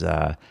have is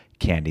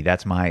candy.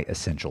 That's my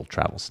essential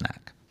travel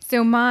snack.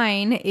 So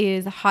mine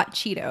is hot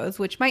Cheetos,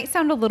 which might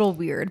sound a little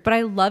weird, but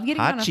I love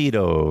getting Hot on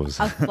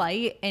Cheetos. a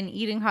flight and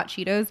eating hot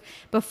Cheetos.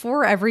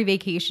 Before every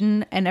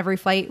vacation and every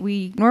flight,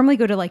 we normally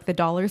go to like the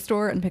dollar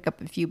store and pick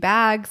up a few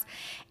bags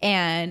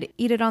and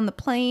eat it on the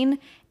plane.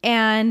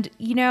 And,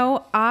 you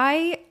know,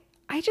 I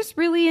just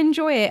really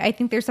enjoy it. I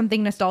think there's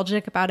something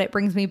nostalgic about it. It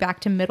brings me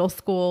back to middle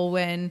school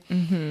when,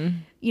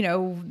 you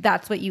know,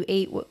 that's what you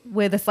ate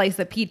with a slice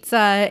of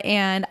pizza.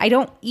 And I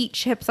don't eat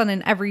chips on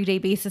an everyday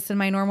basis in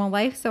my normal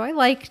life. So I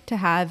like to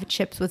have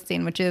chips with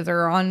sandwiches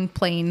or on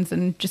planes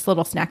and just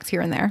little snacks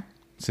here and there.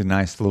 It's a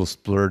nice little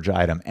splurge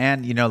item.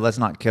 And, you know, let's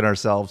not kid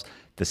ourselves.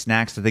 The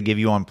snacks that they give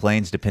you on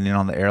planes, depending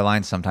on the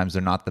airline, sometimes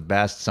they're not the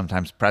best.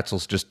 Sometimes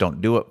pretzels just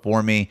don't do it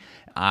for me.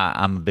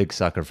 I'm a big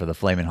sucker for the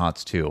Flamin'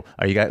 Hots, too.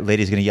 Are you guys,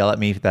 ladies going to yell at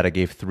me that I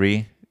gave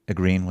 3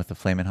 agreeing with the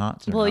Flamin'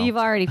 Hots? Well, no? you've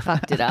already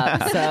fucked it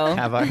up, so.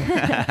 Have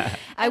I?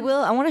 I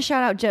want to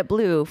shout out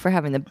JetBlue for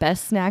having the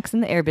best snacks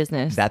in the air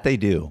business. That they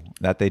do.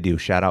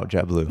 Shout out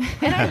JetBlue.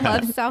 And I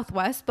love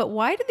Southwest, but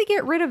why did they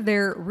get rid of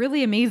their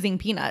really amazing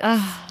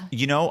peanuts?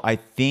 You know, I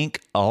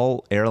think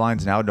all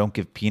airlines now don't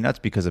give peanuts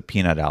because of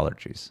peanut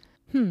allergies.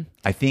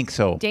 I think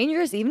so.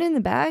 Dangerous even in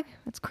the bag?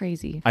 That's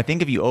crazy. I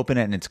think if you open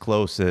it and it's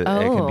close, it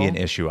can be an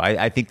issue.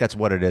 I think that's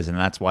what it is, and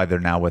that's why they're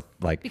now with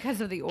like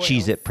Because of the oils.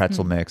 Cheez-It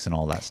pretzel mix and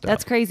all that stuff.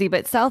 That's crazy,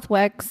 but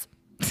Southwest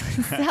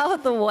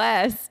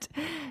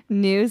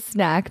new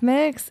snack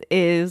mix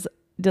is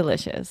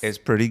delicious. It's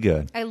pretty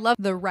good. I love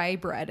the rye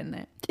bread in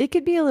it. It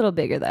could be a little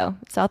bigger though.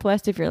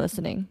 Southwest, if you're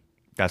listening.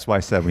 That's why I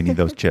said we need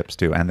those chips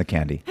too, and the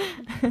candy,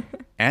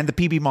 and the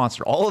PB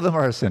Monster. All of them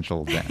are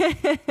essential.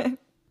 Then.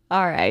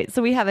 All right,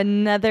 so we have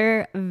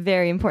another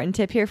very important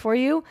tip here for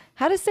you: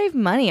 how to save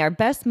money. Our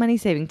best money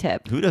saving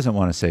tip. Who doesn't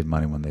want to save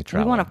money when they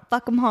travel? We want to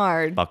fuck them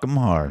hard. Fuck them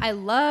hard. I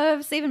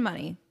love saving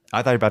money.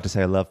 I thought you were about to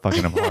say I love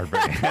fucking them hard,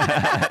 Brittany.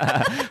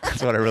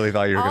 That's what I really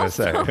thought you were going to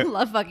say. I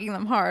love fucking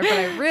them hard, but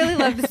I really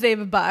love to save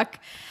a buck.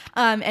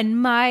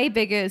 And my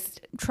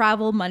biggest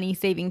travel money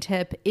saving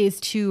tip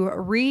is to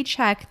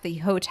recheck the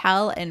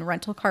hotel and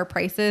rental car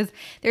prices.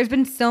 There's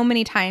been so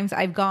many times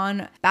I've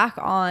gone back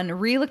on,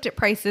 re-looked at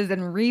prices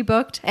and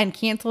rebooked and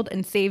canceled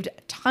and saved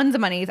tons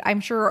of money. I'm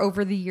sure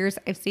over the years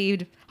I've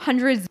saved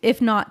hundreds, if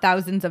not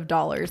thousands of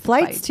dollars.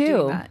 Flights by doing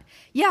too. that.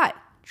 Yeah,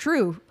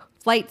 true.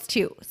 Flights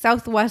too.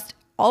 Southwest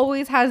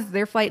always has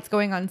their flights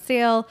going on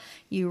sale.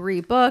 You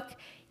rebook,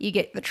 you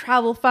get the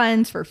travel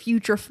funds for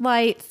future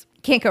flights.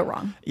 Can't go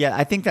wrong. Yeah,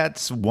 I think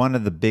that's one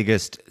of the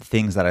biggest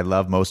things that I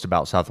love most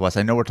about Southwest.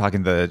 I know we're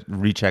talking the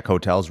recheck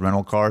hotels,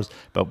 rental cars,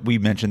 but we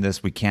mentioned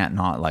this. We can't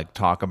not like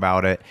talk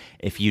about it.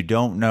 If you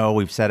don't know,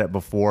 we've said it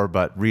before,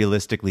 but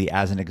realistically,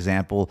 as an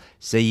example,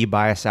 say you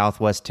buy a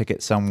Southwest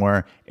ticket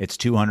somewhere, it's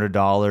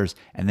 $200,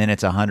 and then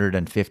it's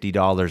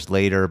 $150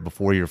 later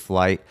before your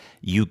flight.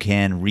 You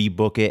can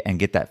rebook it and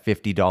get that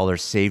 $50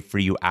 saved for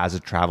you as a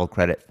travel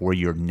credit for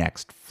your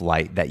next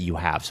flight that you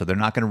have. So they're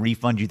not going to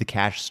refund you the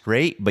cash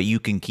straight, but you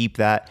can keep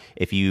that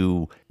if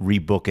you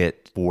rebook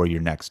it for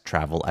your next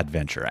travel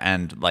adventure.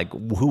 And like,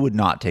 who would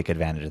not take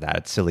advantage of that?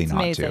 It's silly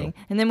not Amazing. to.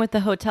 And then with the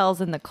hotels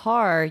in the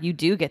car, you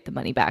do get the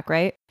money back,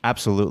 right?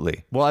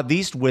 Absolutely. Well, at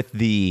least with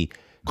the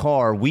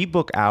car, we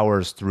book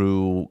ours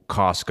through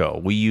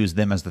Costco. We use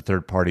them as the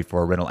third party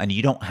for a rental, and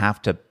you don't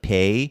have to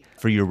pay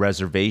for your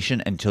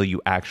reservation until you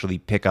actually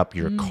pick up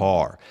your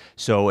car.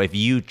 So if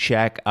you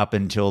check up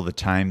until the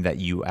time that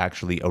you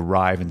actually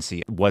arrive and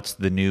see what's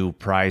the new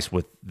price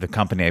with the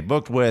company I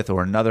booked with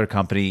or another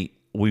company,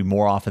 we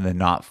more often than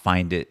not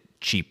find it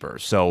cheaper.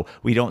 So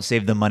we don't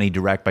save the money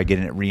direct by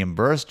getting it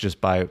reimbursed,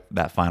 just by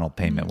that final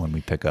payment when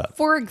we pick up.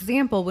 For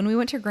example, when we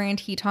went to Grand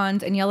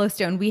Tetons and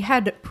Yellowstone, we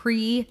had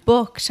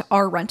pre-booked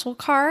our rental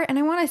car, and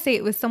I want to say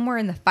it was somewhere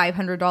in the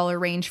 $500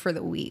 range for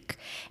the week.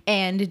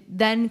 And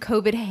then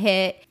COVID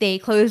hit, they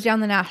closed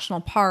down the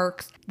national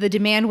parks. The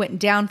demand went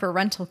down for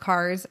rental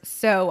cars.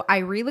 So I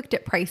re-looked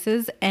at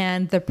prices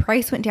and the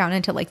price went down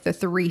into like the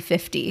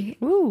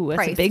 $350. Ooh,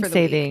 that's a price big for the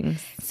savings.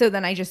 week. So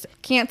then I just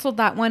canceled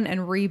that one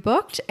and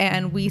rebooked,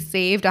 and we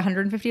saved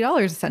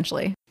 $150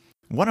 essentially.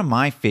 One of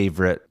my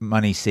favorite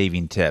money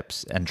saving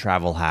tips and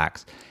travel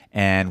hacks,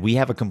 and we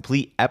have a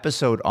complete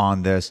episode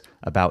on this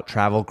about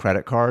travel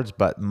credit cards,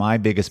 but my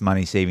biggest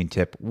money saving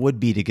tip would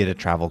be to get a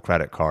travel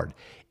credit card.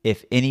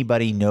 If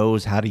anybody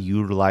knows how to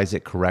utilize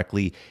it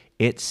correctly,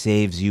 it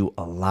saves you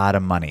a lot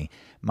of money.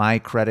 My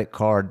credit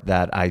card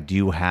that I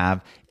do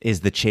have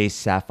is the Chase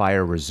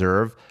Sapphire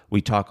Reserve.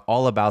 We talk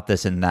all about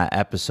this in that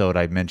episode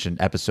I mentioned,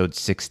 episode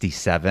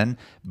 67,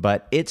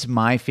 but it's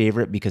my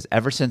favorite because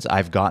ever since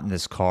I've gotten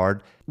this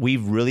card,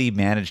 we've really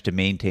managed to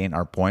maintain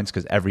our points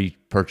because every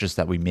purchase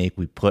that we make,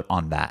 we put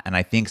on that. And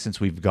I think since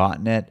we've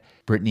gotten it,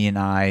 Brittany and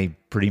I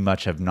pretty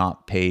much have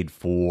not paid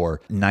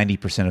for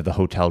 90% of the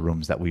hotel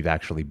rooms that we've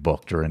actually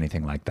booked or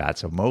anything like that.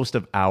 So most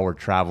of our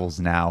travels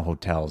now,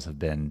 hotels have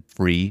been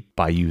free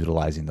by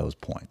utilizing those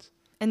points.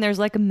 And there's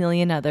like a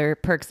million other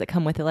perks that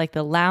come with it, like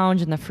the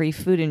lounge and the free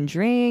food and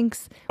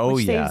drinks,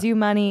 which saves you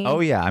money. Oh,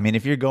 yeah. I mean,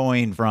 if you're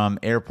going from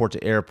airport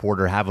to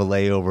airport or have a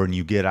layover and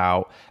you get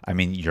out, I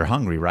mean, you're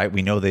hungry, right?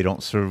 We know they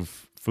don't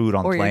serve food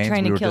on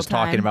planes. We were just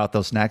talking about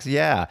those snacks.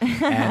 Yeah.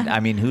 And I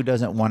mean, who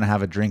doesn't want to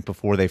have a drink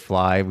before they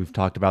fly? We've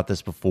talked about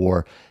this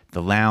before.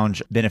 The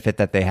lounge benefit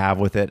that they have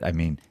with it. I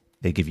mean,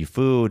 they give you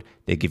food,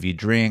 they give you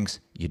drinks.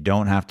 You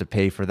don't have to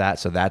pay for that.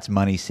 So that's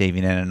money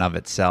saving in and of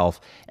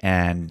itself.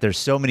 And there's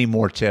so many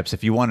more tips.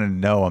 If you want to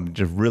know them,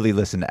 just really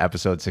listen to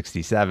episode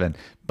 67.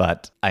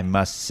 But I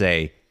must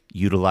say,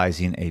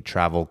 utilizing a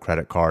travel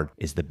credit card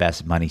is the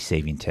best money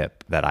saving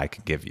tip that I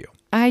could give you.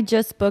 I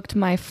just booked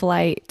my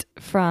flight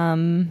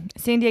from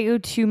San Diego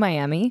to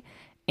Miami,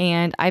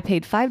 and I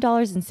paid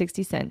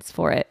 $5.60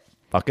 for it.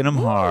 Fucking them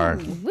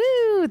hard.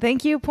 Woo!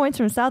 Thank you. Points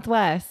from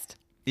Southwest.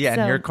 Yeah,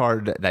 and your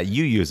card that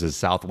you use is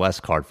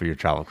Southwest card for your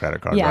travel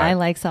credit card, yeah, right? I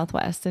like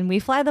Southwest, and we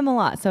fly them a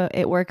lot, so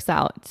it works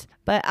out.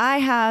 But I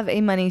have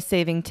a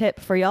money-saving tip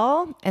for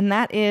y'all, and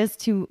that is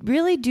to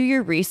really do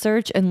your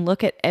research and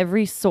look at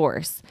every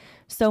source.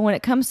 So when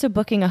it comes to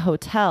booking a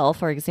hotel,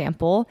 for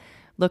example,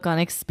 look on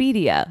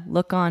Expedia,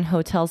 look on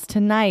Hotels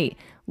Tonight,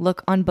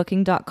 look on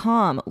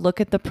Booking.com, look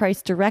at the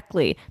price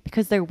directly,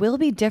 because there will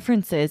be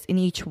differences in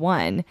each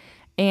one.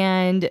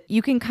 And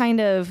you can kind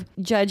of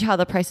judge how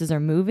the prices are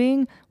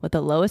moving, what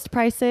the lowest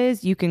price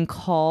is. You can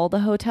call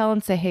the hotel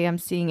and say, hey, I'm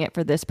seeing it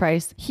for this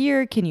price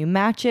here. Can you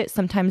match it?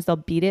 Sometimes they'll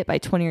beat it by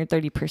 20 or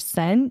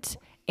 30%.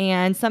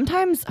 And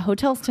sometimes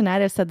Hotels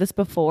Tonight, I've said this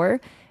before,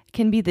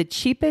 can be the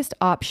cheapest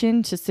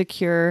option to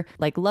secure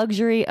like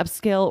luxury,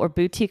 upscale, or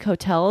boutique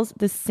hotels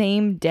the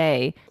same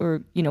day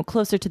or,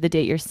 closer to the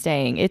date you're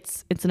staying.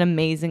 It's an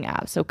amazing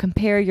app. So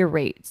compare your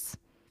rates.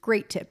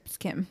 Great tips,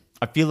 Kim.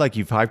 I feel like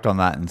you've hyped on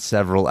that in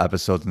several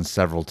episodes and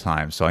several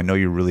times. So I know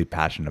you're really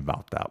passionate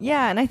about that one.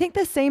 Yeah. And I think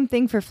the same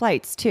thing for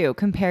flights too.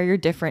 Compare your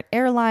different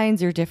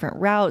airlines, your different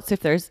routes.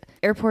 If there's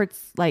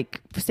airports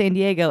like San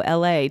Diego,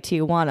 LA,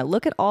 Tijuana,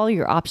 look at all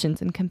your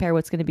options and compare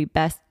what's going to be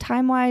best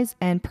time-wise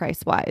and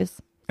price-wise.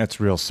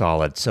 That's real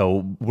solid.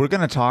 So we're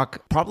going to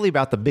talk probably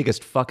about the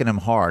biggest fucking them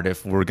hard,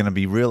 if we're going to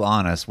be real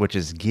honest, which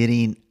is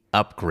getting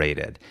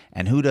upgraded.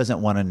 And who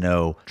doesn't want to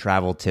know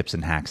travel tips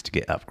and hacks to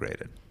get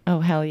upgraded? Oh,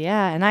 hell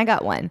yeah. And I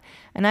got one.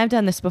 And I've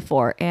done this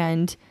before.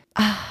 And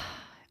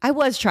I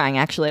was trying,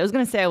 actually. I was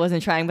going to say I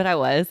wasn't trying, but I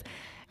was.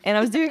 And I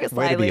was doing it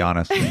slightly. Way to be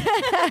honest.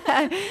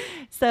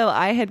 So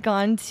I had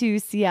gone to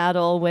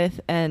Seattle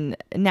with an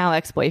now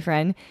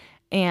ex-boyfriend.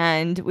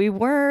 And we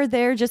were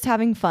there just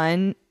having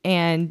fun.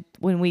 And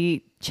when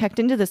we checked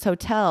into this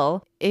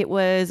hotel, it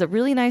was a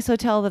really nice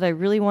hotel that I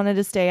really wanted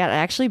to stay at. I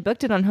actually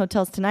booked it on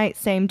Hotels Tonight,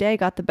 same day,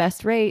 got the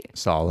best rate.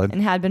 Solid.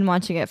 And had been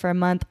watching it for a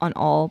month on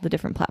all the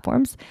different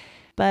platforms.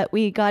 But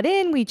we got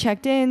in, we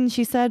checked in.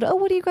 She said, oh,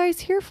 what are you guys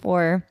here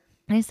for?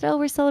 And I said, oh,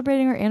 we're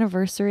celebrating our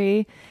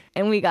anniversary.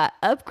 And we got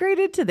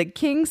upgraded to the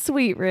King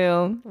Suite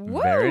room.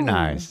 Whoa. Very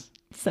nice.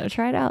 So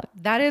try it out.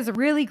 That is a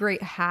really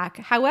great hack.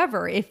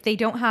 However, if they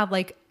don't have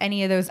like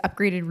any of those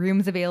upgraded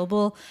rooms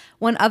available,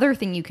 one other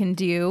thing you can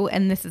do,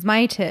 and this is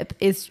my tip,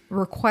 is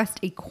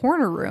request a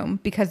corner room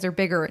because they're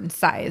bigger in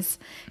size.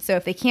 So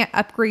if they can't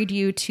upgrade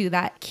you to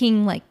that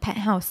king like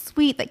penthouse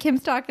suite that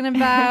Kim's talking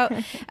about,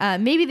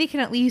 maybe they can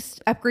at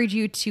least upgrade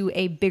you to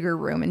a bigger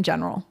room in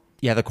general.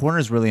 Yeah, the corner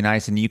is really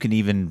nice, and you can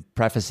even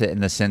preface it in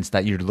the sense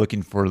that you're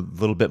looking for a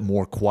little bit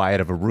more quiet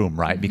of a room,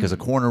 right? Mm-hmm. Because a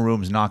corner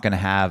room is not going to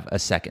have a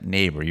second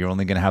neighbor. You're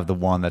only going to have the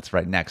one that's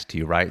right next to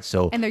you, right?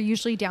 So, and they're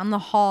usually down the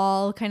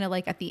hall, kind of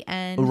like at the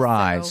end.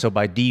 Right. So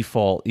by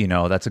default,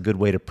 that's a good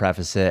way to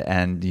preface it.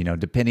 And,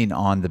 depending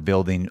on the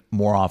building,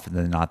 more often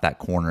than not, that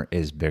corner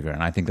is bigger.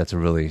 And I think that's a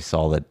really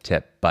solid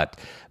tip. But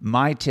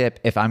my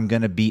tip, if I'm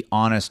going to be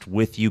honest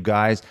with you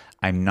guys,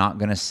 I'm not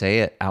going to say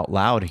it out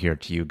loud here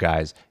to you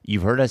guys.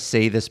 You've heard us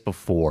say this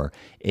before.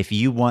 If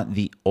you want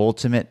the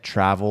ultimate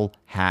travel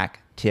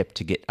hack tip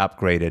to get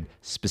upgraded,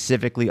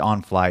 specifically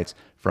on flights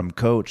from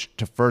coach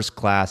to first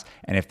class,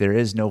 and if there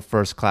is no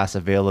first class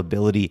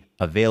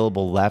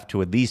available left,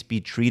 to at least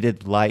be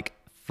treated like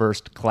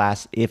first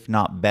class, if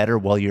not better,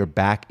 while you're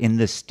back in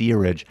the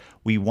steerage,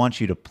 we want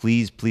you to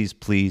please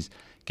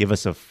give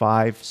us a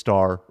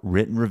 5-star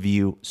written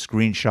review,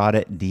 screenshot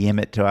it, DM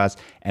it to us,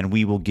 and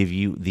we will give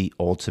you the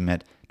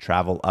ultimate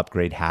travel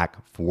upgrade hack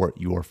for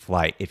your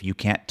flight. If you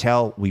can't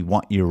tell, we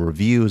want your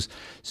reviews.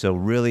 So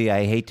really,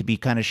 I hate to be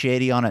kind of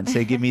shady on it and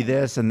say, give me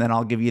this, and then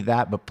I'll give you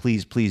that. But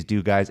please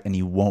do, guys, and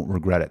you won't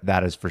regret it.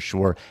 That is for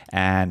sure.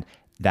 And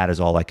that is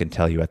all I can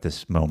tell you at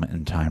this moment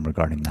in time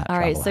regarding that. All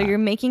right, travel so hack. you're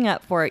making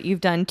up for it.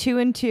 You've done 2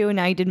 and 2, and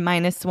now you did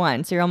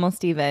 -1, so you're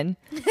almost even.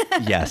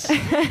 Yes.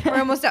 We're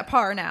almost at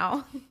par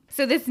now.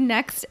 So this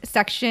next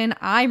section,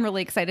 I'm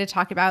really excited to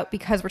talk about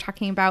because we're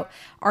talking about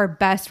our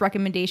best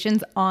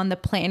recommendations on the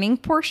planning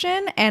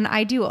portion. And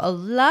I do a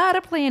lot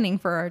of planning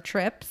for our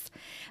trips,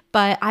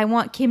 but I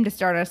want Kim to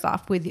start us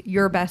off with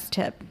your best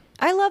tip.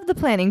 I love the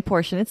planning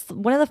portion. It's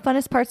one of the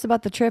funnest parts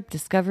about the trip,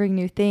 discovering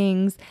new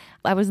things.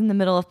 I was in the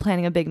middle of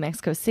planning a big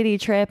Mexico City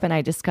trip, and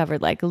I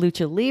discovered like a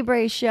Lucha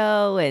Libre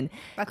show and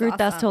That's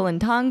Grutas awesome.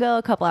 Tolantongo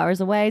a couple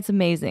hours away. It's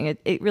amazing.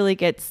 It really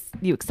gets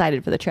you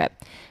excited for the trip.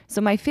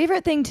 So my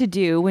favorite thing to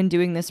do when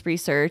doing this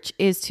research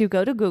is to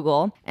go to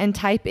Google and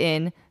type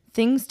in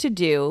things to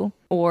do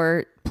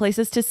or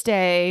places to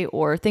stay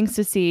or things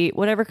to see,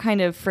 whatever kind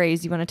of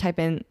phrase you want to type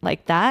in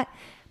like that,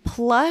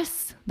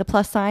 plus the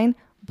plus sign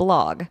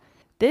blog.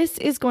 This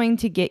is going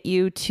to get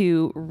you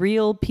to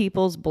real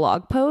people's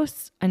blog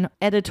posts and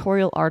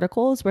editorial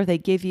articles where they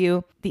give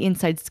you the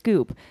inside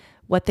scoop,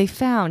 what they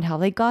found, how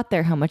they got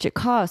there, how much it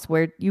costs,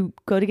 where you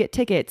go to get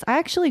tickets. I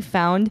actually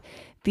found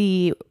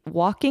the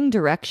walking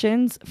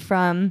directions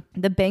from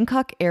the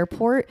Bangkok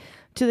airport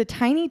to the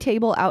tiny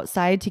table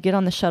outside to get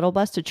on the shuttle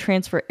bus to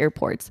transfer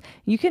airports.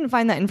 You can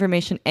find that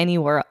information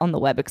anywhere on the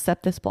web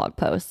except this blog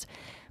post.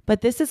 But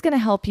this is going to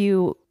help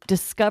you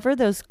discover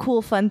those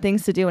cool, fun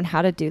things to do and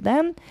how to do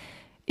them.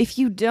 If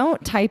you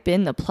don't type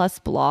in the plus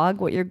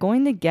blog, what you're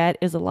going to get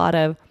is a lot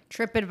of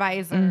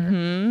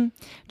TripAdvisor.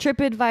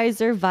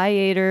 TripAdvisor,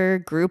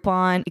 Viator,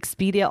 Groupon,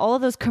 Expedia, all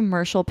of those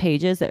commercial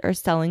pages that are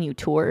selling you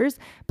tours,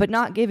 but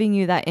not giving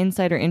you that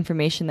insider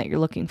information that you're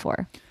looking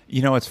for.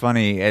 You know, what's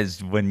funny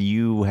is when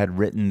you had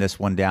written this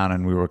one down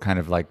and we were kind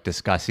of like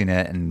discussing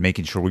it and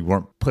making sure we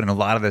weren't putting a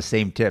lot of the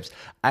same tips.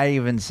 I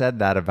even said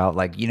that about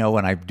like, you know,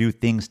 when I do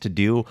things to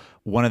do,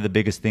 one of the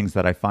biggest things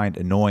that I find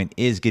annoying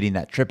is getting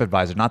that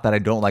TripAdvisor. Not that I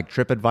don't like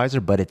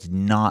TripAdvisor, but it's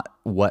not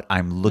what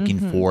I'm looking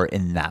for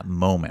in that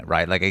moment,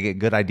 right? Like I get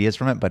good ideas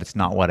from it, but it's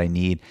not what I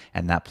need.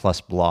 And that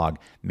plus blog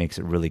makes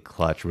it really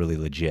clutch, really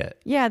legit.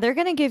 Yeah, they're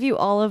going to give you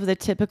all of the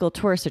typical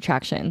tourist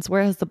attractions,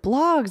 whereas the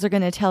blogs are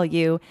going to tell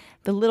you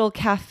the little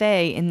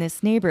cafe in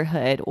this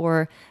neighborhood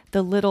or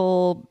the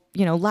little,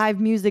 you know, live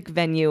music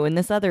venue in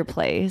this other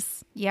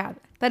place. Yeah,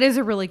 that is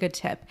a really good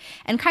tip.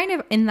 And kind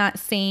of in that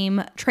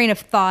same train of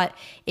thought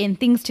in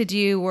things to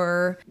do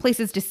or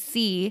places to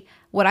see,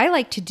 what I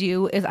like to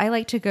do is I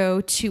like to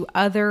go to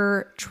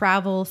other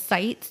travel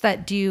sites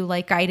that do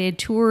like guided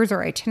tours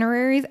or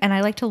itineraries. And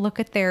I like to look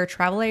at their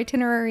travel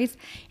itineraries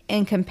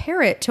and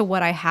compare it to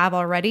what I have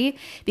already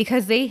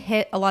because they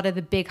hit a lot of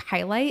the big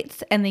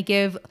highlights and they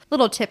give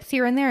little tips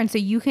here and there. And so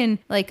you can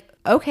like,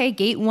 okay,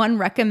 Gate 1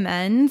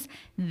 recommends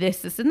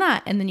this, and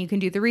that. And then you can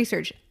do the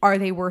research. Are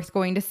they worth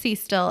going to see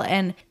still?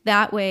 And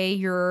that way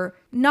you're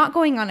not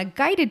going on a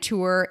guided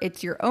tour.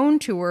 It's your own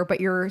tour, but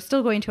you're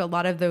still going to a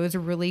lot of those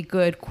really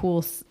good,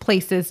 cool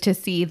places to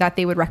see that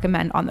they would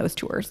recommend on those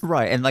tours.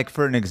 Right. And like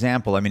for an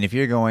example, I mean, if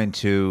you're going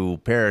to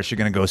Paris, you're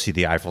going to go see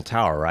the Eiffel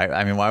Tower, right?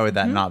 I mean, why would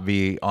that not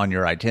be on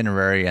your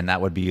itinerary? And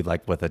that would be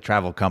like with a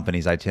travel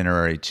company's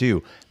itinerary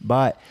too.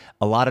 But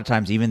a lot of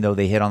times, even though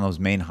they hit on those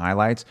main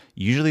highlights,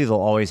 usually they'll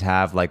always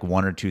have like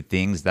one or two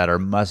things that are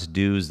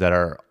must-dos that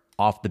are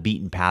off the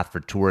beaten path for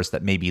tourists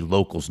that maybe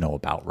locals know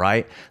about,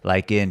 right?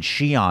 Like in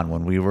Xi'an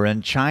when we were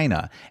in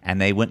China and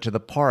they went to the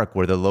park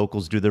where the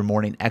locals do their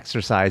morning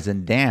exercise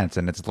and dance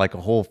and it's like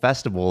a whole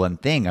festival and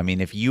thing. I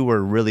mean, if you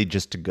were really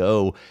just to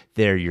go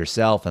there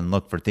yourself and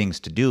look for things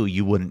to do,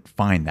 you wouldn't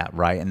find that,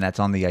 right? And that's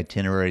on the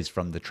itineraries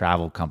from the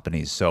travel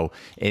companies. So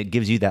it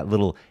gives you that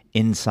little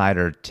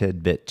insider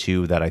tidbit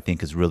too that I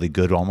think is really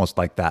good, almost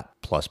like that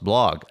plus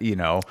blog, you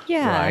know?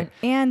 Yeah. Right?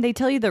 And they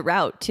tell you the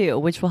route too,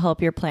 which will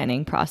help your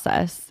planning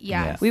process.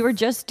 Yes. We were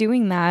just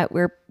doing that.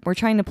 We're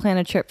trying to plan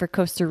a trip for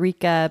Costa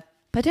Rica,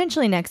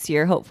 potentially next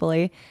year,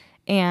 hopefully.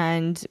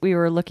 And we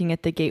were looking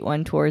at the Gate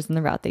 1 tours and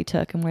the route they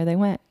took and where they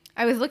went.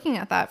 I was looking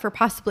at that for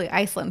possibly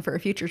Iceland for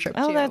a future trip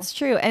too. Oh, that's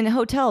true. And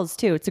hotels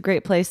too. It's a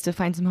great place to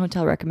find some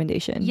hotel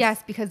recommendations.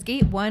 Yes, because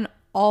Gate 1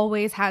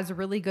 always has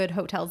really good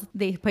hotels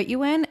they put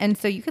you in. And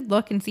so you could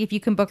look and see if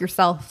you can book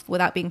yourself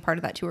without being part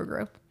of that tour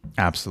group.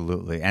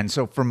 Absolutely. And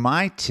so for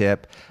my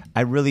tip,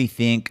 I really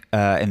think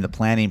in the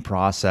planning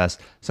process,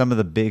 some of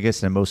the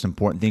biggest and most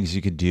important things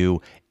you could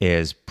do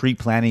is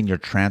pre-planning your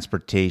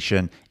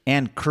transportation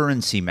and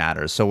currency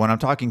matters. So when I'm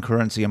talking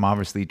currency, I'm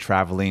obviously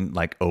traveling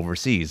like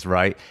overseas,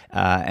 right?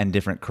 And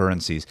different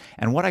currencies.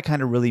 And what I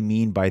kind of really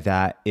mean by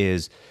that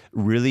is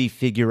really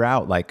figure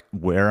out like,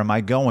 where am I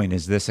going?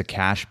 Is this a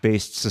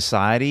cash-based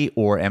society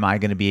or am I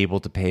going to be able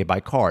to pay by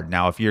card?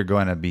 Now, if you're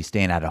going to be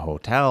staying at a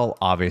hotel,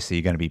 obviously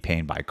you're going to be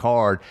paying by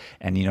card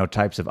and, you know,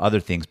 types of other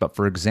things. But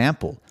for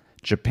example,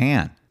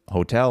 Japan,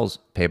 hotels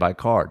pay by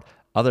card.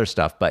 other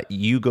stuff. But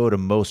you go to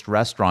most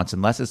restaurants,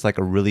 unless it's like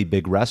a really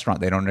big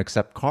restaurant, they don't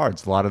accept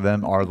cards. A lot of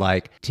them are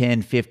like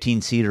 10,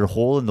 15-seater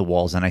hole in the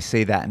walls. And I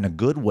say that in a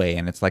good way.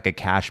 And it's like a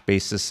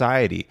cash-based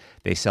society.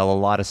 They sell a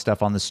lot of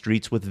stuff on the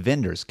streets with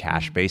vendors,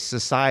 cash-based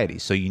society.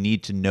 So you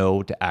need to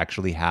know to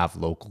actually have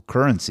local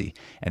currency.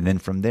 And then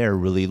from there,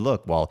 really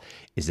look, well,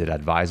 is it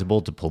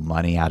advisable to pull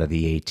money out of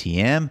the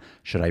ATM?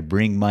 Should I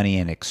bring money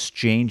and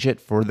exchange it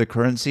for the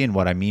currency? And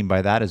what I mean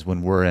by that is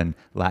when we're in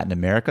Latin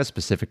America,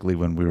 specifically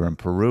when we were in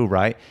Peru,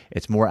 right?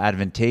 It's more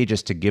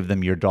advantageous to give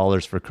them your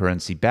dollars for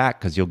currency back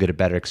because you'll get a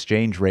better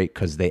exchange rate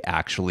because they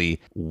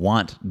actually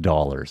want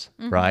dollars,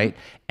 right?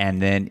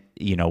 And then,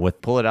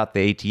 with pull it out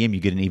the ATM, you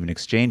get an even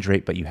exchange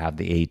rate, but you have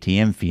the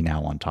ATM fee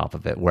now on top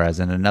of it. Whereas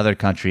in another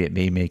country, it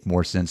may make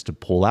more sense to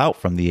pull out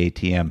from the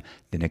ATM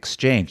than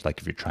exchange, like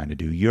if you're trying to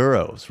do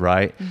euros,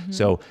 right?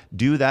 So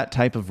do that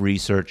type of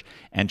research.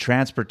 And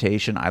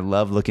transportation, I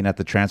love looking at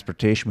the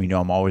transportation. We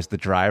know I'm always the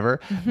driver,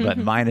 but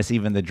minus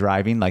even the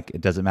driving, like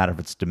it doesn't matter if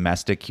it's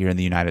domestic here in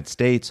the United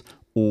States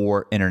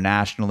or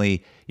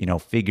internationally,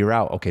 figure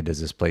out, okay,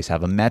 does this place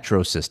have a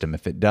metro system?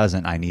 If it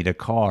doesn't, I need a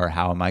car.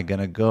 How am I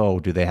going to go?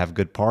 Do they have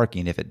good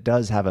parking? If it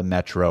does have a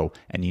metro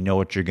and you know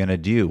what you're going to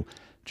do,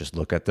 just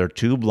look at their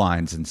tube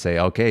lines and say,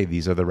 okay,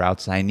 these are the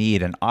routes I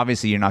need. And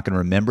obviously you're not going to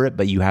remember it,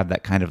 but you have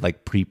that kind of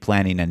like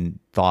pre-planning and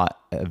thought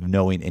of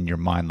knowing in your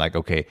mind, like,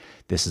 okay,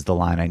 this is the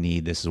line I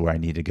need. This is where I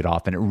need to get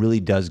off. And it really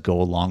does go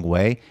a long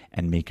way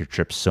and make your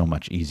trip so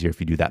much easier if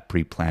you do that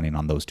pre-planning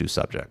on those two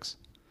subjects.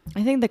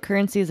 I think the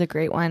currency is a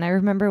great one. I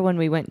remember when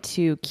we went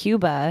to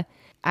Cuba,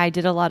 I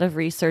did a lot of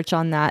research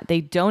on that. They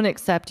don't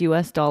accept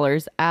US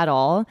dollars at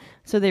all.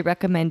 So they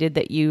recommended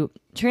that you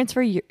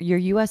transfer your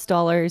US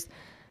dollars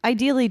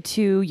ideally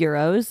to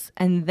euros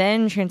and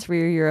then transfer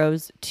your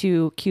euros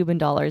to Cuban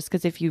dollars.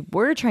 Because if you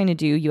were trying to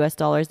do US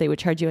dollars, they would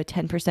charge you a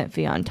 10%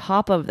 fee on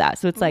top of that.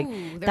 So it's like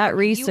that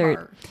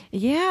research.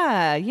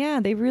 Yeah,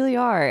 they really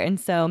are. And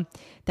so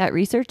that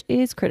research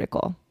is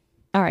critical.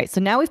 All right. So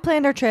now we've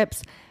planned our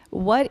trips.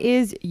 What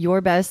is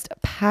your best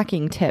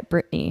packing tip,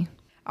 Brittany?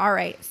 All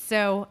right.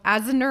 So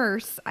as a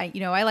nurse, I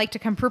like to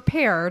come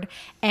prepared,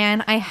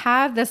 and I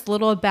have this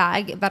little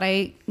bag that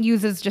I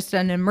use as just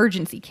an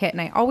emergency kit,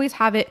 and I always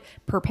have it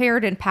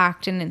prepared and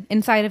packed. And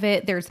inside of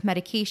it, there's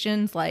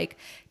medications like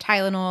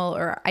Tylenol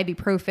or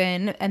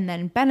ibuprofen, and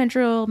then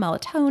Benadryl,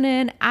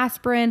 melatonin,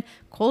 aspirin,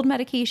 cold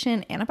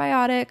medication,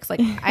 antibiotics.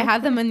 Like I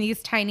have them in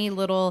these tiny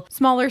little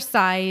smaller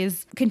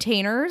size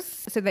containers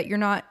so that you're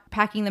not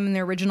packing them in the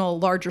original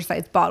larger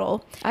size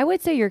bottle. I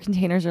would say your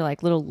containers are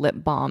like little lip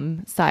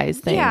balm size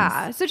things.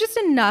 Yeah. So just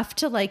enough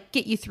to like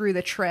get you through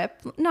the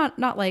trip, not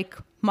like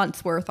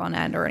months worth on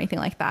end or anything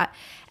like that.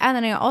 And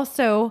then I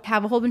also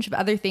have a whole bunch of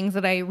other things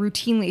that I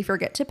routinely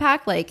forget to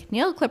pack, like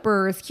nail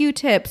clippers,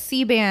 Q-tips,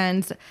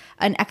 C-bands,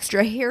 an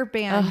extra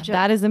hairband.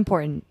 That is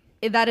important.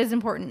 That is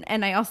important.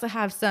 And I also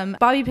have some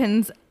bobby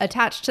pins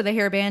attached to the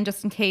hairband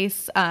just in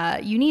case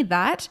you need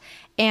that.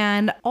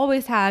 And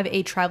always have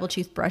a travel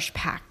toothbrush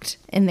packed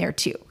in there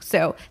too.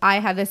 So I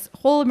have this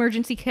whole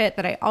emergency kit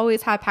that I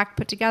always have packed,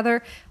 put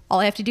together. All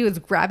I have to do is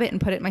grab it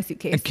and put it in my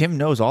suitcase. And Kim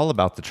knows all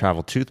about the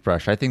travel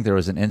toothbrush. I think there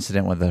was an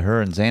incident with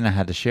her and Zaina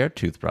had to share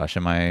toothbrush.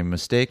 Am I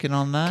mistaken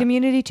on that?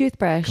 Community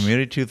toothbrush.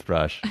 Community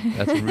toothbrush.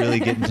 That's really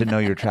getting to know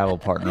your travel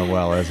partner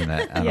well, isn't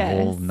it? At a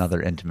whole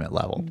nother intimate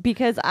level.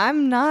 Because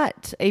I'm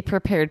not a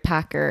prepared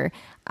packer.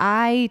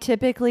 I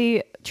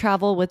typically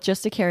travel with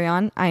just a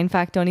carry-on. I, in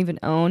fact, don't even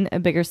own a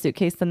bigger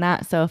suitcase than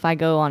that. So if I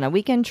go on a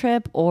weekend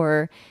trip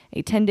or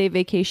a 10-day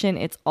vacation,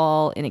 it's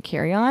all in a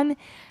carry-on.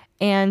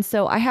 And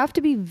so I have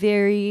to be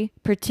very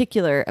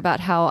particular about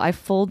how I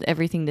fold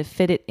everything to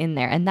fit it in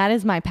there. And that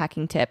is my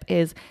packing tip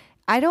is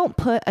I don't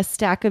put a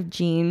stack of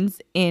jeans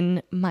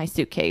in my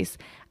suitcase.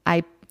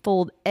 I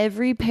fold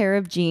every pair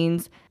of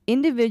jeans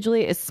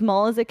individually as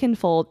small as it can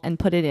fold and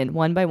put it in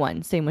one by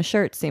one. Same with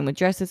shirts, same with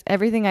dresses.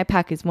 Everything I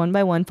pack is one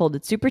by one,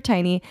 folded super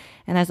tiny.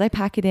 And as I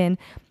pack it in,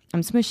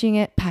 I'm smushing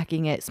it,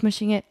 packing it,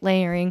 smushing it,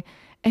 layering,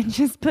 and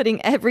just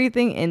putting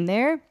everything in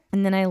there.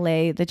 And then I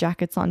lay the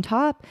jackets on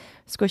top,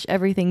 squish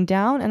everything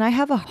down, and I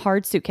have a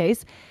hard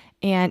suitcase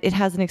and it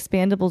has an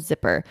expandable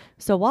zipper.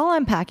 So while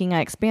I'm packing, I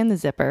expand the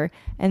zipper,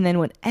 and then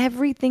when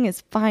everything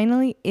is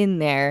finally in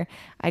there,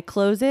 I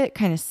close it,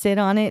 kind of sit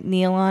on it,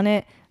 kneel on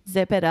it,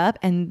 zip it up,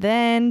 and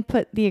then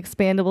put the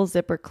expandable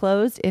zipper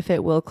closed if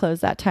it will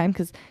close that time,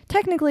 because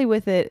technically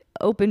with it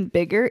open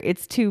bigger,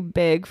 it's too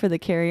big for the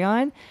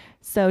carry-on.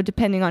 So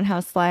depending on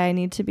how sly I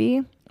need to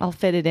be, I'll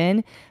fit it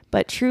in.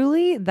 But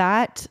truly,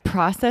 that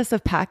process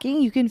of packing,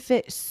 you can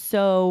fit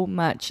so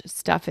much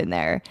stuff in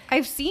there.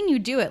 I've seen you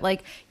do it.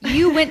 Like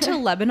you went to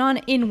Lebanon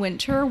in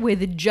winter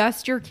with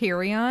just your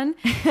carry-on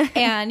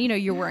and,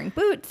 you're wearing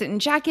boots and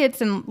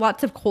jackets and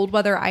lots of cold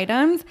weather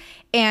items.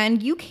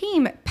 And you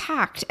came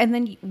packed, and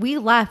then we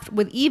left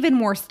with even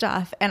more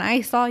stuff. And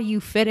I saw you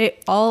fit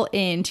it all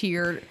into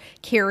your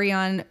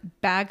carry-on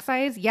bag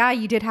size. Yeah,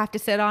 you did have to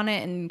sit on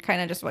it and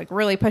kind of just like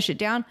really push it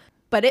down.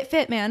 But it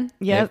fit, man.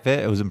 Yep. It fit.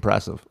 It was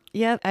impressive.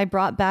 Yep. I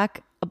brought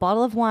back a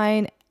bottle of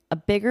wine, a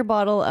bigger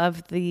bottle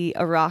of the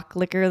Iraq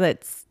liquor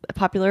that's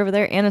popular over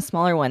there and a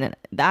smaller one, and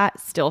that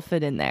still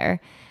fit in there.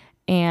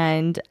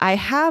 And I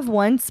have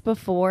once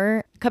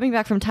before, coming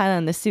back from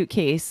Thailand, the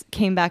suitcase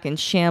came back in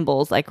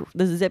shambles, like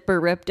the zipper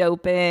ripped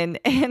open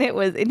and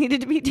it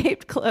needed to be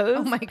taped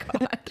closed. Oh my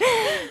God.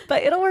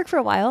 But it'll work for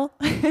a while.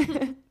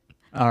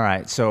 All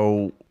right.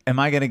 So am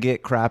I going to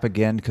get crap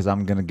again? Because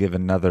I'm going to give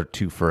another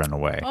twofer in a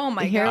way. Oh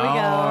my Here we God.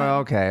 go. Oh,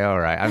 okay. All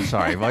right. I'm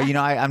sorry. Well,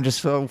 I'm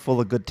just so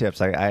full of good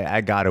tips.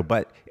 I got to.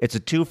 But it's a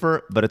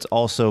twofer, but it's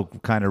also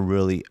kind of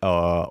really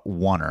a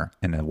oneer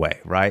in a way,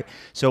 right?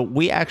 So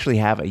we actually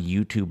have a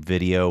YouTube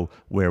video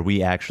where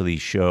we actually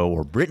show,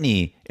 or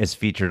Brittany is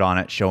featured on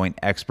it, showing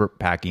expert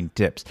packing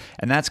tips.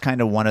 And that's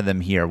kind of one of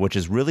them here, which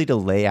is really to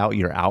lay out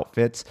your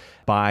outfits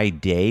by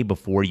day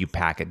before you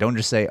pack it. Don't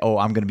just say, oh,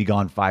 I'm going to be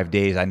gone 5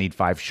 days. I need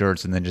 5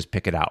 shirts, and then just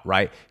pick it out,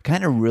 right?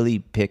 Kind of really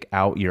pick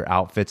out your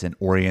outfits and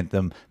orient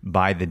them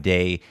by the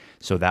day.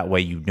 So that way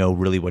you know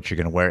really what you're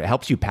going to wear. It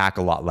helps you pack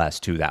a lot less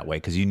too that way,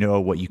 because you know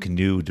what you can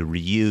do to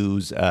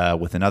reuse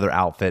with another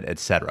outfit,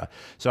 etc.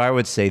 So I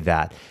would say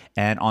that.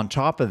 And on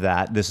top of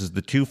that, this is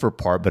the twofer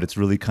part, but it's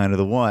really kind of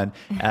the one.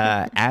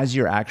 As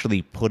you're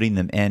actually putting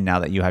them in, now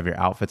that you have your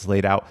outfits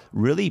laid out,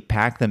 really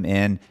pack them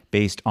in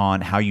based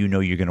on how you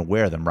know you're going to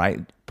wear them, right?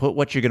 Put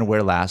what you're going to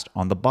wear last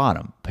on the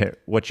bottom. Put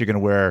what you're going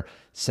to wear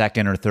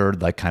second or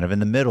third, like kind of in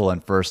the middle,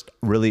 and first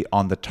really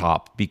on the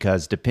top,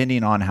 because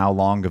depending on how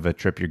long of a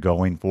trip you're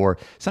going for,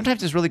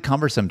 sometimes it's really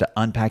cumbersome to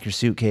unpack your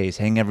suitcase,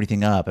 hang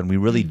everything up, and we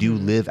really do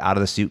live out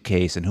of the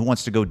suitcase, and who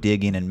wants to go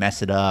digging and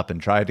mess it up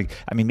and try to,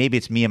 I mean, maybe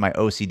it's me and my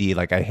OCD,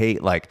 like I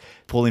hate like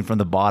pulling from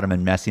the bottom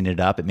and messing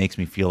it up. It makes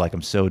me feel like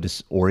I'm so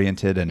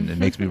disoriented, and it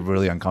makes me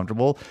really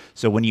uncomfortable.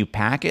 So when you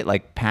pack it,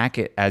 like pack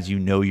it as you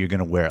know you're going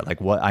to wear it. Like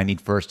what I need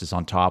first is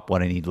on top,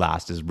 what I need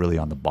last is really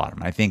on the bottom.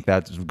 I think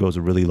that goes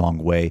a really long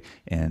way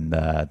in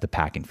the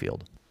packing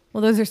field.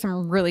 Well, those are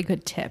some really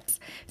good tips.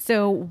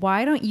 So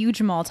why don't you,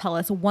 Jamal, tell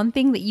us one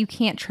thing that you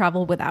can't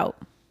travel without?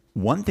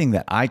 One thing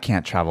that I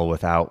can't travel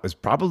without is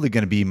probably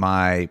going to be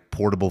my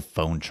portable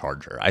phone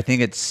charger. I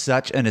think it's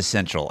such an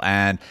essential.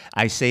 And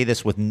I say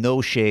this with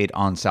no shade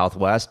on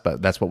Southwest,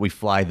 but that's what we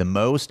fly the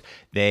most.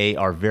 They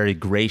are very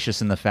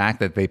gracious in the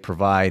fact that they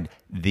provide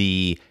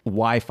the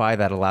Wi-Fi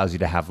that allows you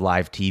to have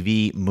live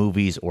TV,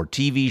 movies, or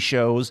TV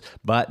shows,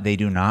 but they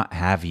do not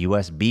have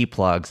USB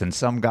plugs. And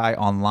some guy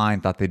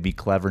online thought they'd be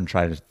clever and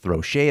try to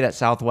throw shade at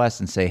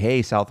Southwest and say,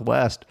 hey,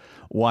 Southwest,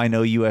 why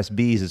no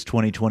USBs? It's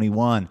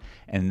 2021.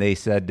 And they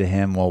said to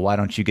him, well, why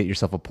don't you get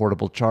yourself a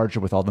portable charger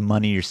with all the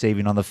money you're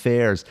saving on the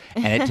fares?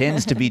 And it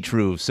tends to be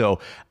true. So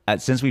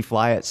since we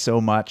fly it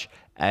so much,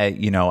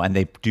 and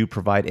they do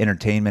provide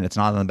entertainment. It's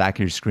not on the back of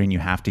your screen. You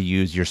have to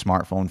use your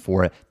smartphone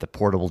for it. The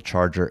portable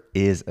charger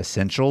is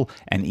essential.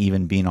 And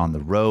even being on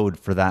the road,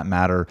 for that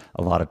matter,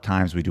 a lot of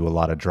times we do a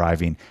lot of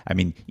driving. I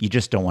mean, you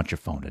just don't want your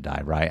phone to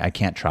die, right? I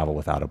can't travel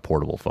without a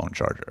portable phone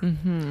charger.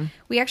 Mm-hmm.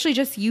 We actually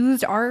just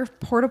used our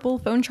portable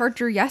phone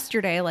charger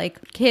yesterday.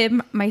 Like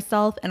Kim,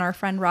 myself, and our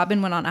friend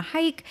Robin went on a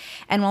hike.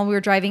 And while we were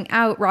driving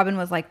out, Robin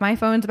was like, my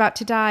phone's about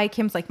to die.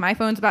 Kim's like, my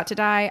phone's about to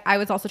die. I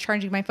was also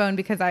charging my phone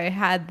because I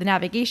had the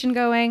navigation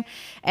going.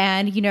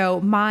 And,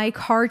 my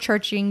car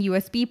charging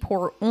USB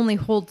port only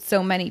holds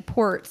so many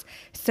ports.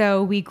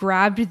 So we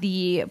grabbed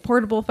the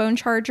portable phone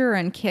charger,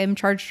 and Kim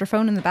charged her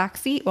phone in the back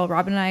seat while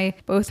Robin and I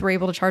both were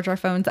able to charge our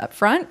phones up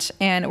front.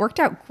 And it worked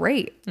out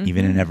great.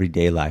 Even in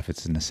everyday life,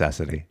 it's a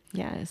necessity.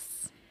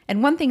 Yes.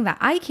 And one thing that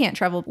I can't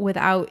travel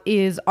without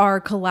is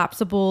our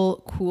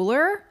collapsible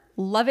cooler.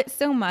 Love it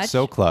so much.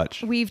 So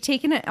clutch. We've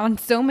taken it on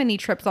so many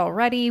trips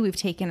already. We've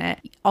taken it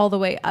all the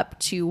way up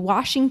to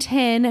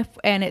Washington,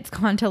 and it's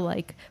gone to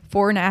like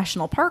 4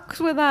 national parks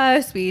with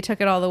us. We took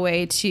it all the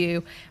way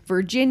to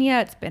Virginia.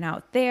 It's been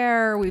out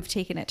there. We've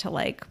taken it to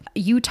like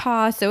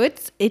Utah. So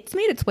it's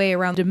made its way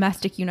around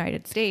domestic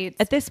United States.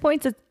 At this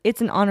point,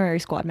 it's an honorary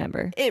squad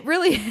member. It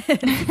really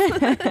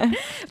is.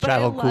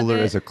 Travel Cooler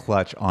is a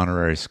clutch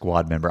honorary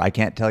squad member. I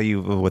can't tell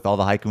you, with all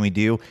the hiking we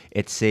do,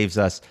 it saves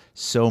us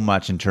so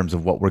much in terms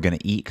of what we're going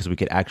to eat, because we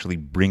could actually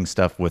bring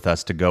stuff with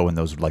us to go in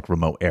those like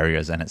remote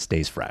areas, and it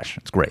stays fresh.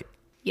 It's great.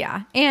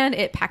 Yeah, and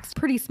it packs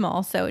pretty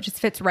small, so it just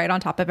fits right on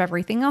top of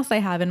everything else I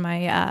have in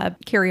my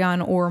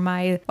carry-on or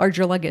my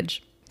larger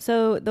luggage.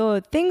 So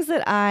the things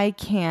that I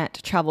can't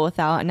travel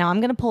without, now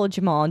I'm going to pull a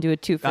Jamal and do a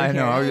twofer. I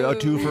know, here. a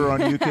twofer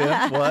on you,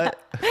 Kim. What?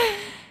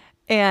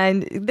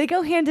 And they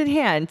go hand in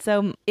hand.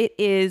 So it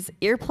is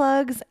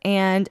earplugs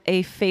and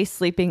a face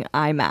sleeping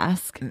eye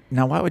mask.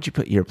 Now, why would you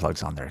put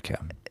earplugs on there,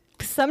 Kim?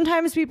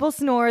 Sometimes people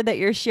snore that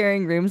you're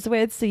sharing rooms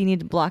with, so you need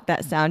to block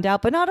that sound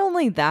out. But not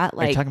only that,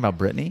 Are you talking about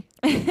Brittany?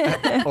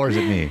 Or is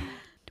it me?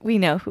 We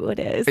know who it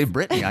is. Hey,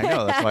 Brittany, I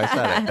know. That's why I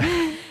said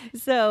it.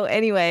 So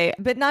anyway,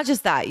 but not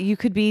just that. You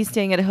could be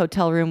staying at a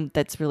hotel room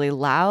that's really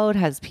loud,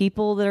 has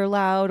people that are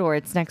loud, or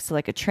it's next to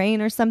like a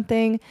train or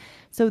something.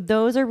 So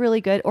those are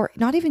really good. Or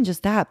not even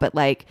just that, but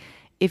like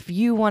if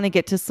you want to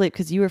get to sleep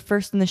because you were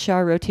first in the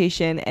shower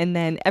rotation and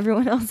then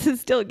everyone else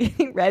is still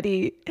getting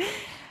ready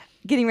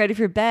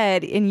for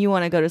bed and you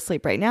want to go to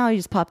sleep right now, you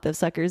just pop those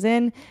suckers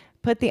in.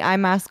 put the eye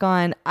mask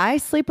on. I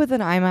sleep with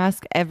an eye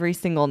mask every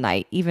single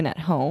night, even at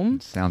home.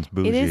 Sounds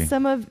bougie. It is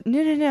some of,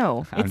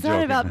 no. I'm It's not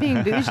joking. about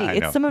being bougie. I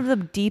know. It's some of the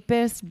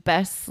deepest,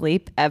 best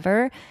sleep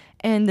ever.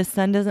 And the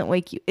sun doesn't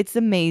wake you. It's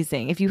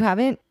amazing. If you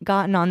haven't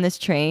gotten on this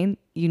train,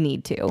 you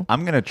need to.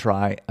 I'm going to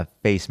try a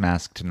face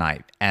mask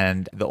tonight.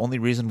 And the only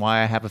reason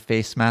why I have a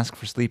face mask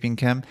for sleeping,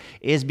 Kim,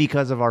 is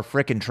because of our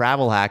frickin'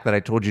 travel hack that I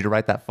told you to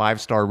write that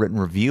 5-star written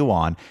review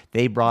on.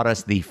 They brought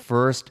us the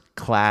first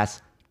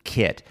class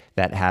kit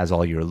that has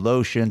all your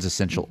lotions,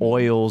 essential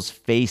oils,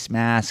 face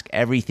mask,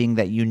 everything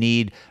that you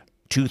need.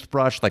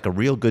 Toothbrush, like a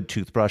real good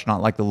toothbrush,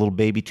 not like the little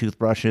baby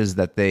toothbrushes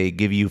that they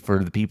give you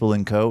for the people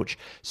in coach.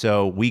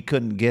 So we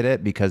couldn't get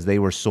it because they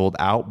were sold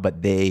out,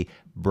 but they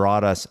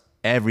brought us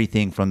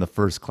everything from the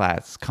first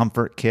class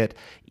comfort kit,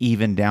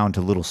 even down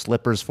to little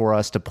slippers for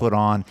us to put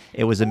on.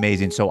 It was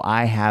amazing. So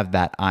I have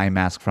that eye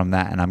mask from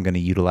that, and I'm going to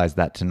utilize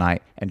that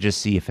tonight and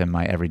just see if in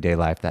my everyday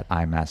life that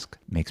eye mask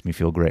makes me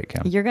feel great,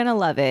 Kim. You're going to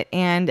love it.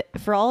 And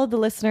for all of the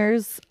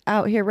listeners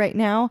out here right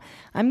now,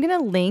 I'm going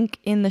to link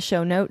in the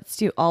show notes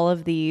to all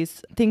of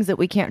these things that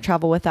we can't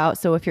travel without.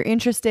 So if you're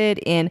interested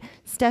in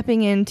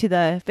stepping into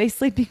the face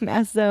sleeping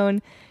mask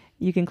zone,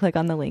 you can click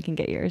on the link and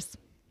get yours.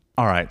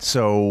 All right.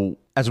 So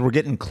as we're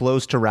getting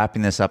close to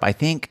wrapping this up, I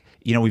think,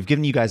 we've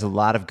given you guys a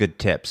lot of good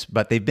tips,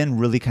 but they've been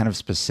really kind of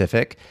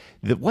specific.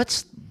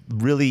 What's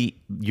really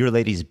your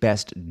lady's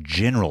best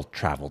general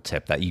travel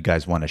tip that you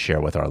guys want to share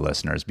with our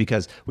listeners?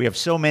 Because we have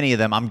so many of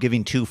them. I'm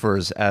giving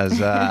twofers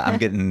as I'm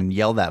getting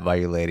yelled at by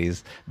you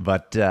ladies.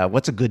 But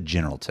what's a good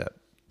general tip?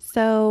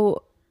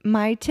 So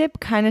my tip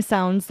kind of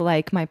sounds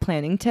like my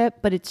planning tip,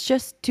 but it's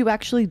just to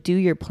actually do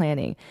your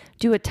planning.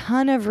 Do a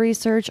ton of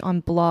research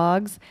on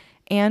blogs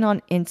and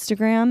on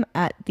Instagram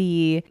at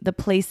the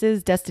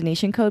places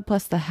destination code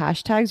plus the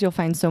hashtags. You'll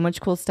find so much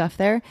cool stuff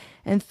there.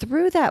 And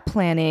through that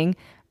planning,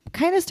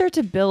 kind of start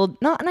to build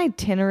not an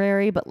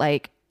itinerary, but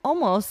like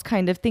almost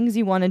kind of things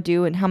you want to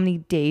do and how many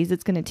days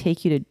it's going to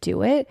take you to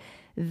do it.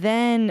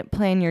 Then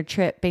plan your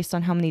trip based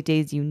on how many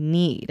days you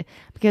need.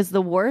 Because the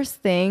worst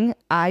thing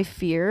I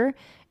fear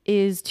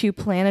is to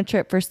plan a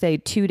trip for, say,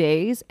 2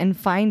 days and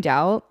find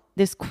out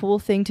this cool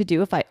thing to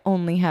do if I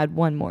only had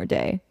one more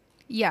day.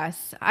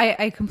 Yes,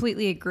 I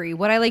completely agree.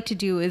 What I like to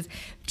do is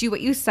do what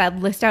you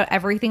said, list out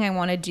everything I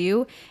want to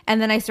do,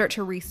 and then I start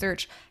to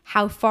research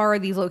how far are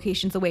these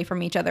locations away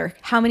from each other?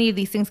 How many of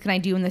these things can I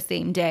do in the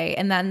same day?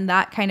 And then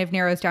that kind of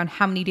narrows down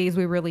how many days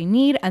we really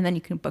need, and then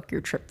you can book your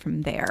trip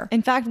from there.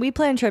 In fact, we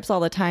plan trips all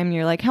the time. And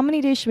you're like, how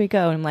many days should we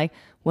go? And I'm like,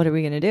 what are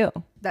we going to do?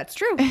 That's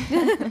true.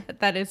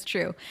 That is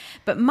true.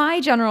 But my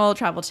general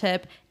travel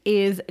tip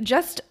is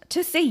just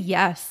to say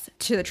yes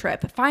to the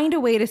trip. Find a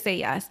way to say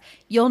yes.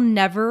 You'll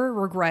never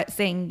regret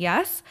saying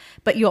yes,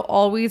 but you'll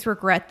always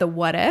regret the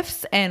what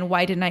ifs and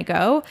why didn't I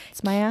go?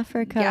 It's my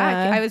Africa.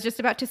 Yeah, I was just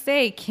about to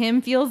say,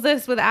 Kim feels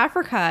this with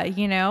Africa,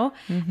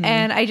 Mm-hmm.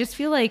 And I just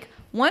feel like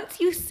once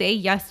you say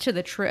yes to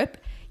the trip,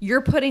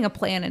 you're putting a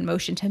plan in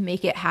motion to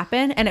make it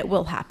happen, and it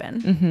will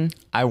happen. Mm-hmm.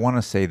 I want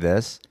to say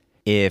this.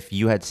 If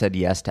you had said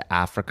yes to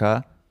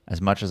Africa, as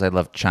much as I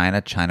love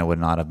China, China would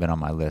not have been on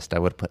my list. I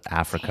would have put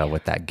Africa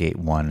with that gate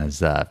one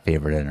as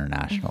favorite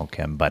international,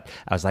 Kim. But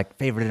I was like,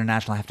 favorite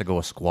international, I have to go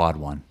with squad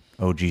one,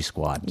 OG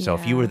squad. So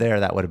if you Yeah. were there,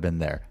 that would have been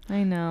there.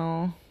 I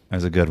know. That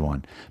was a good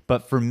one.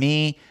 But for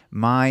me,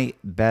 my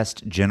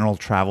best general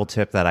travel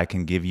tip that I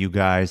can give you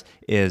guys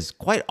is,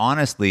 quite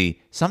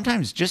honestly,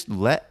 sometimes just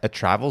let a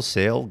travel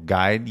sale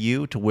guide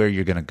you to where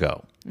you're going to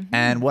go.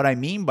 And what I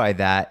mean by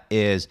that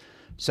is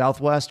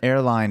Southwest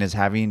Airline is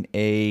having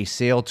a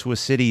sale to a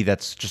city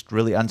that's just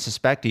really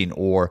unsuspecting,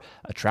 or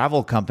a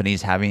travel company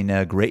is having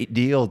a great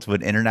deal to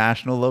an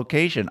international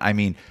location. I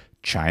mean,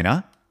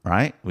 China,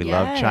 right? We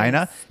love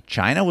China. Yes.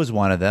 China was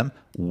one of them.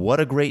 What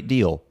a great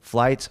deal.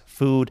 Flights,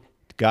 food,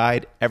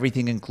 guide,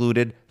 everything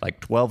included, like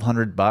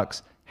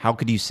 $1,200. How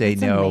could you say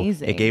That's no?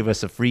 amazing. It gave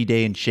us a free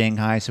day in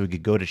Shanghai so we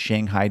could go to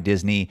Shanghai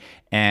Disney.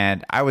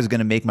 And I was going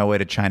to make my way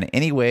to China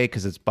anyway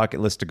because it's bucket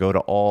list to go to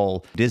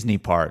all Disney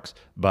parks.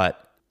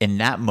 But in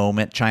that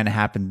moment, China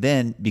happened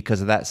then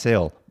because of that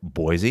sale.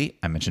 Boise,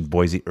 I mentioned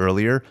Boise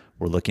earlier.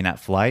 We're looking at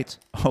flights.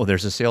 Oh,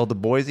 there's a sale to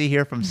Boise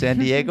here from San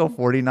Diego,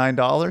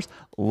 $49.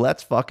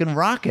 Let's fucking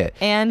rock it.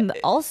 And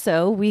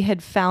also, we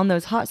had found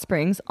those hot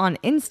springs on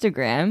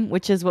Instagram,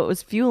 which is what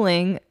was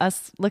fueling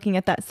us looking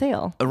at that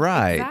sale.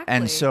 Right. Exactly.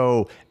 And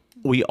so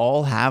we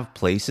all have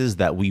places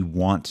that we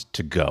want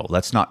to go.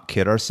 Let's not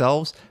kid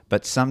ourselves.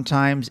 But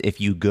sometimes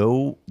if you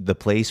go the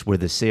place where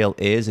the sale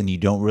is and you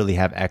don't really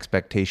have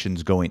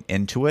expectations going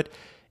into it,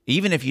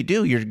 even if you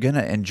do, you're going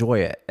to enjoy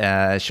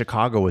it.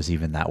 Chicago was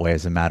even that way,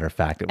 as a matter of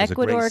fact. It was a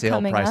Ecuador great sale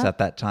coming price up. at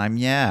that time.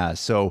 Yeah.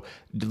 So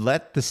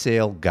let the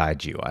sale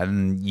guide you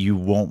and you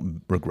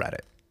won't regret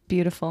it.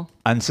 Beautiful.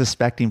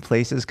 Unsuspecting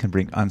places can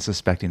bring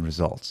unsuspecting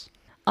results.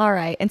 All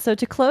right. And so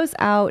to close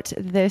out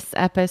this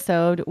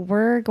episode,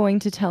 we're going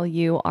to tell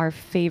you our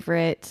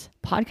favorite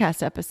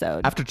podcast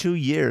episode. After 2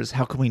 years,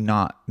 how can we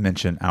not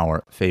mention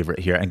our favorite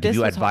here and give This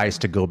you was advice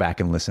to go back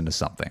and listen to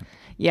something?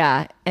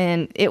 Yeah.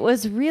 And it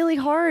was really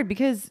hard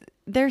because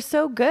they're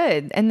so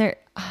good. And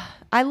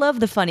I love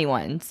the funny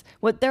ones.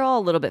 They're all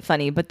a little bit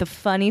funny, but the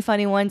funny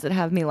ones that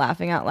have me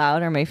laughing out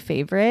loud are my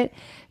favorite.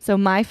 So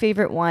my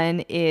favorite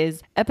one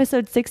is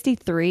episode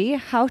 63,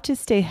 How to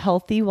Stay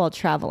Healthy While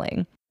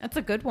Traveling. That's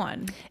a good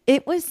one.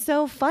 It was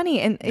so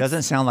funny. And It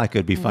doesn't sound like it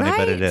would be funny,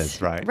 but it is,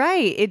 right?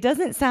 Right. It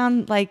doesn't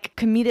sound like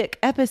comedic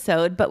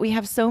episode, but we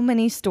have so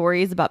many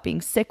stories about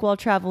being sick while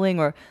traveling,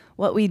 or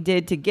what we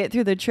did to get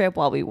through the trip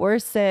while we were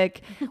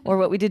sick, or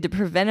what we did to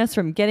prevent us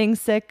from getting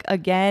sick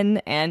again.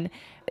 And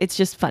it's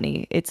just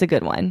funny. It's a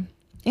good one.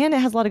 And it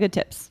has a lot of good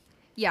tips.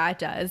 Yeah, it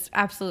does.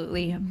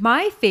 Absolutely.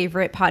 My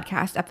favorite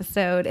podcast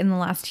episode in the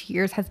last 2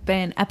 years has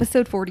been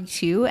episode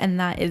 42, and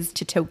that is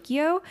to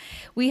Tokyo.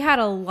 We had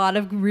a lot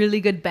of really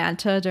good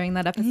banter during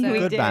that episode. We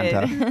Good did.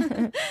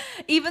 banter.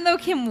 Even though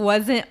Kim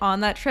wasn't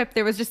on that trip,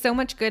 there was just so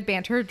much good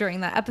banter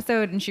during that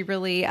episode, and she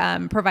really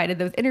provided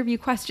those interview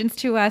questions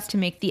to us to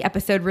make the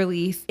episode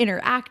release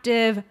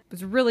interactive. It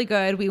was really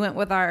good. We went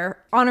with our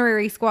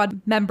honorary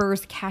squad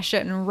members, Kasha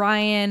and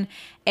Ryan,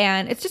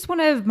 and it's just one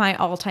of my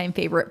all-time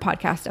favorite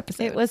podcast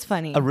episodes. It was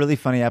funny. A really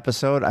funny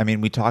episode. I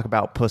mean, we talk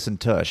about Puss and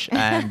Tush,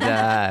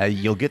 and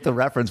you'll get the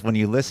reference when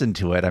you listen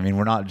to it. I mean,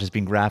 we're not just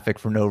being graphic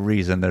for no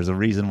reason. There's a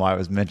reason why it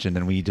was mentioned,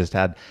 and we just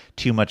had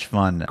too much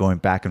fun going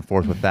back and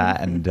forth with that.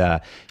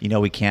 And,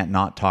 we can't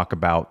not talk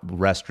about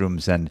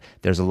restrooms, and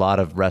there's a lot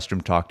of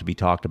restroom talk to be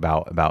talked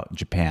about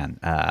Japan.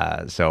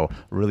 So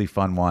really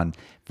fun one.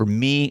 For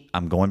me,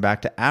 I'm going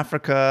back to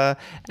Africa.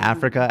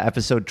 Africa,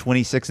 episode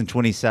 26 and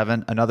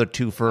 27, another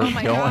twofer.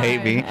 my Don't God.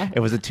 hate me.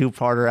 It was a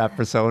two-parter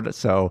episode.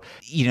 So,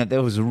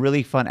 that was a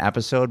really fun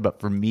episode.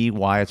 But for me,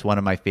 why it's one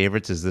of my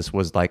favorites is this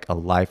was like a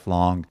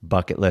lifelong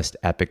bucket list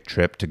epic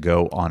trip to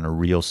go on a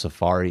real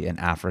safari in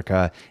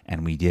Africa.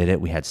 And we did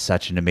it. We had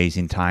such an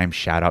amazing time.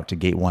 Shout out to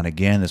Gate 1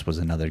 again. This was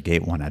another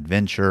Gate 1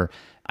 adventure.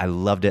 I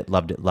loved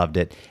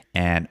it.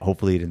 And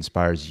hopefully it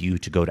inspires you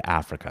to go to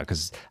Africa,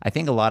 because I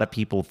think a lot of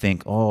people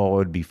think, oh, it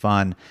would be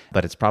fun,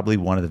 but it's probably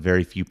one of the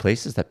very few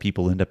places that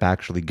people end up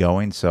actually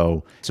going.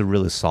 So it's a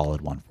really solid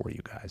one for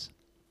you guys.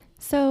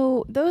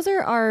 So those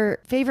are our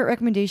favorite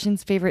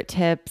recommendations, favorite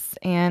tips.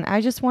 And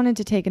I just wanted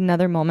to take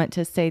another moment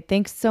to say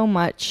thanks so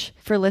much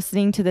for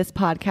listening to this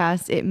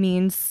podcast. It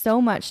means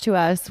so much to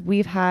us.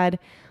 We've had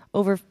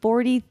over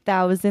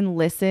 40,000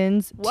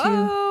 listens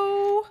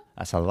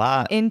That's a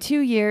lot. in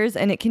 2 years,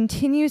 and it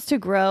continues to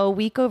grow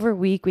week over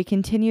week. We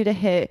continue to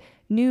hit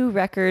new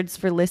records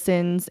for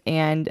listens,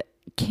 and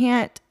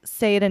can't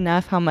say it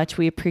enough how much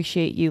we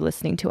appreciate you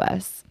listening to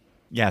us.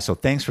 Yeah, so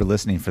thanks for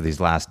listening for these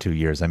last 2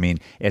 years. I mean,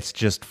 it's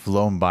just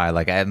flown by.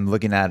 Like, I'm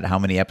looking at how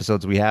many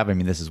episodes we have. I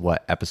mean, this is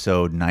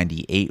episode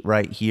 98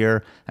 right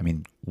here. I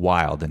mean,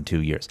 wild in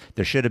 2 years.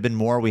 There should have been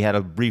more. We had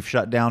a brief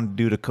shutdown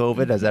due to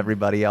COVID, as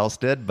everybody else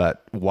did,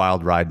 but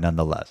wild ride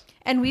nonetheless.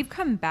 And we've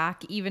come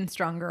back even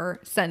stronger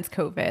since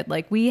COVID.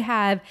 Like, we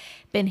have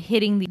been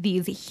hitting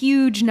these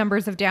huge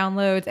numbers of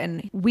downloads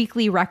and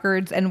weekly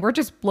records, and we're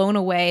just blown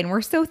away. And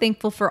we're so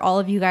thankful for all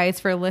of you guys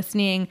for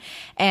listening.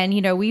 And,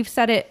 we've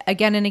said it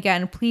again and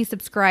again. Please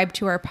subscribe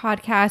to our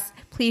podcast.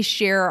 Please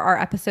share our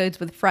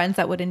episodes with friends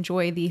that would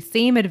enjoy the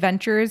same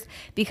adventures,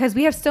 because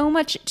we have so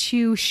much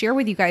to share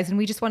with you guys. And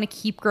we just want to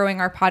keep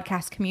growing our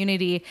podcast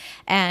community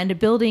and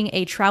building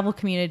a travel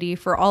community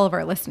for all of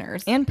our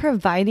listeners. And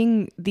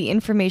providing the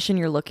information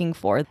you're looking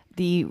for,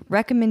 the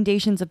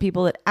recommendations of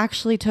people that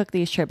actually took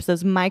these trips,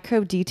 those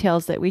micro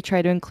details that we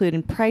try to include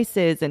in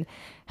prices and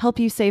help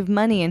you save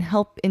money and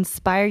help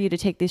inspire you to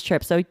take these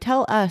trips. So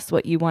tell us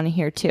what you want to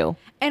hear too.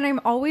 And I'm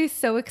always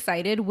so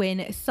excited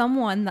when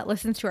someone that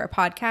listens to our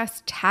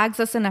podcast tags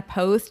us in a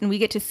post and we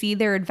get to see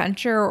their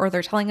adventure, or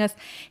they're telling us,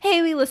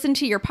 hey, we listened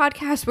to your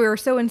podcast. We were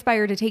so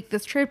inspired to take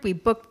this trip. We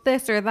booked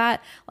this or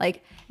that.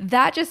 Like,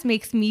 that just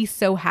makes me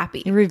so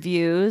happy.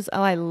 Reviews.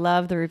 Oh, I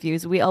love the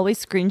reviews. We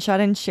always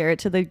screenshot and share it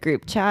to the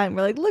group chat. And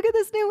we're like, look at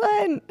this new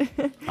one.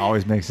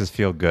 Always makes us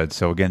feel good.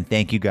 So again,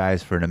 thank you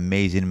guys for an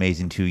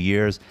amazing 2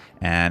 years.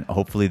 And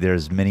hopefully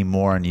there's many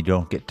more and you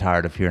don't get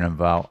tired of hearing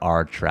about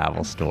our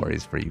travel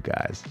stories for you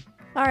guys.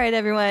 All right,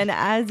 everyone.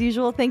 As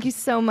usual, thank you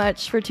so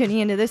much for tuning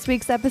into this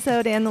week's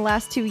episode and the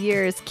last 2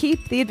 years.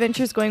 Keep the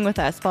adventures going with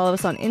us. Follow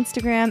us on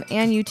Instagram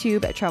and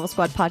YouTube at Travel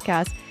Squad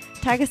Podcast.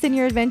 Tag us in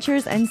your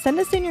adventures and send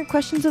us in your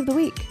questions of the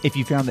week. If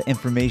you found the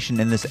information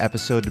in this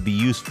episode to be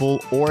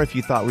useful, or if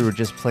you thought we were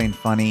just plain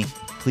funny,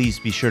 please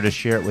be sure to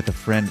share it with a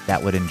friend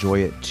that would enjoy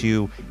it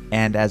too.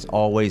 And as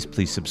always,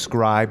 please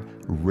subscribe,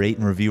 rate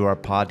and review our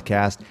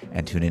podcast,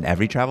 and tune in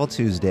every Travel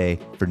Tuesday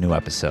for new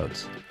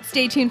episodes.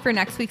 Stay tuned for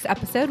next week's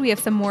episode. We have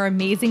some more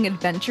amazing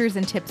adventures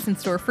and tips in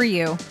store for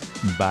you.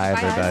 Bye,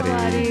 everybody.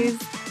 Bye,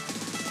 buddies.